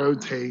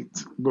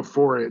rotate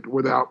before it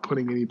without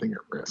putting anything at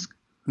risk.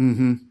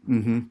 Mm-hmm.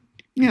 Mm-hmm.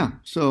 Yeah.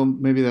 So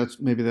maybe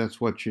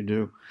that's what you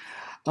do.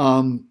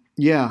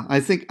 Yeah, I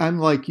think I'm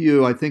like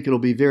you. I think it'll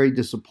be very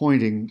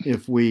disappointing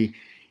if we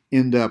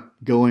end up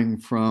going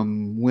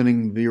from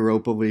winning the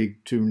Europa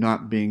League to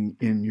not being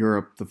in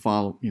Europe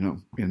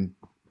in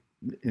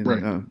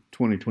Right.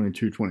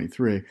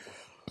 2022-23.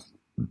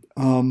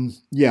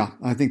 Yeah,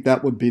 I think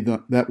that would be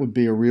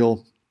a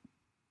real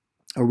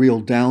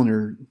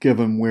downer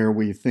given where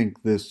we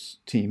think this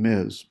team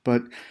is.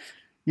 But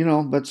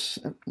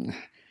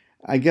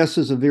I guess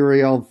as a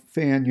Villarreal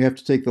fan, you have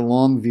to take the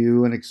long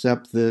view and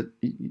accept that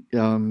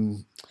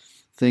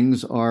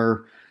things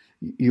are.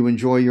 You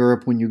enjoy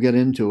Europe when you get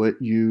into it.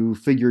 You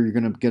figure you're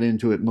going to get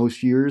into it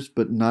most years,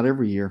 but not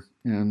every year.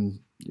 And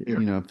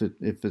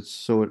if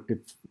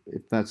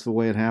that's the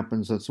way it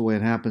happens, that's the way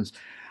it happens.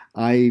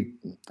 I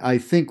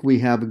think we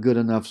have a good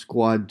enough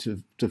squad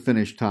to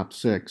finish top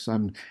 6.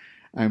 I'm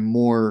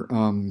more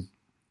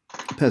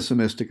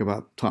pessimistic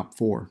about top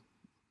 4.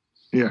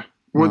 Yeah.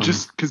 Well,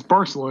 just because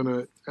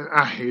Barcelona,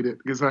 I hate it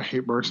because I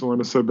hate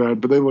Barcelona so bad,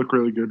 but they look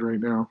really good right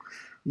now.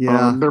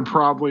 Yeah, they're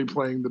probably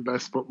playing the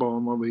best football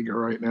in La Liga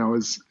right now,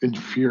 as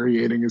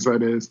infuriating as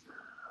that is.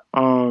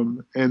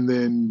 And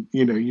then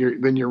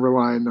you're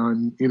relying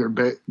on either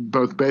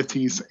both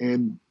Betis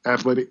and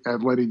Athletic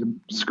to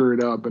screw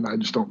it up, and I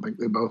just don't think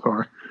they both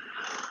are.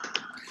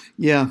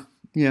 Yeah.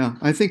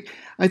 I think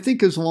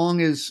as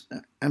long as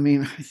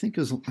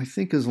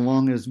as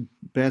long as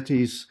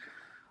Betis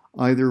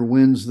either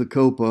wins the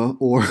Copa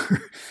or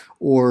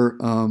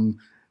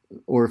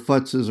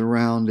futzes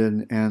around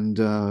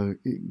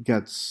and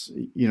gets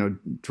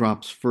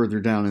drops further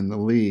down in the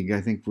league, I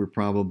think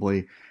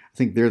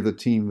they're the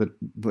team that,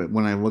 but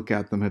when I look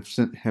at them,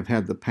 have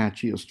had the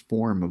patchiest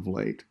form of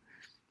late.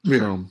 Yeah.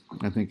 So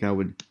I think I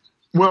would.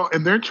 Well,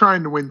 and they're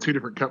trying to win 2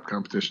 different cup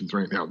competitions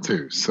right now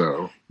too.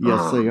 So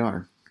yes, they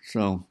are.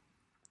 So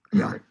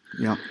yeah, right.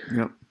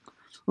 yeah.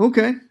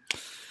 Okay.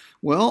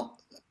 Well,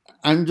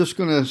 I'm just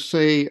going to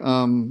say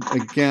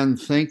again,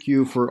 thank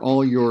you for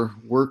all your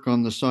work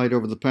on the site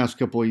over the past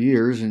couple of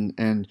years,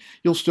 and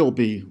you'll still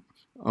be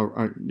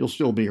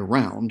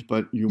around,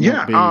 but you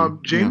won't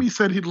be. Jamie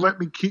said he'd let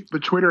me keep the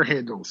Twitter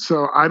handle,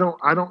 so I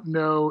don't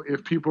know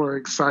if people are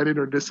excited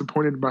or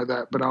disappointed by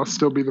that, but I'll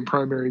still be the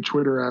primary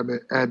Twitter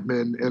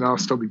admin, and I'll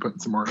still be putting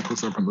some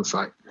articles up on the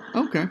site.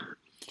 Okay,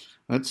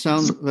 that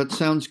sounds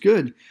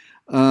good.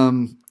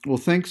 Well,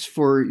 thanks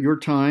for your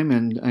time,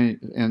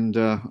 and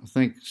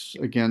thanks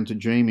again to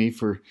Jamie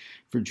for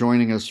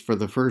joining us for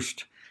the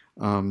first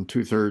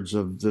 2/3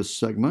 of this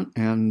segment.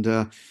 And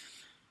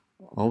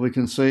all we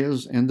can say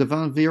is, en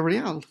avant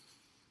Villarreal.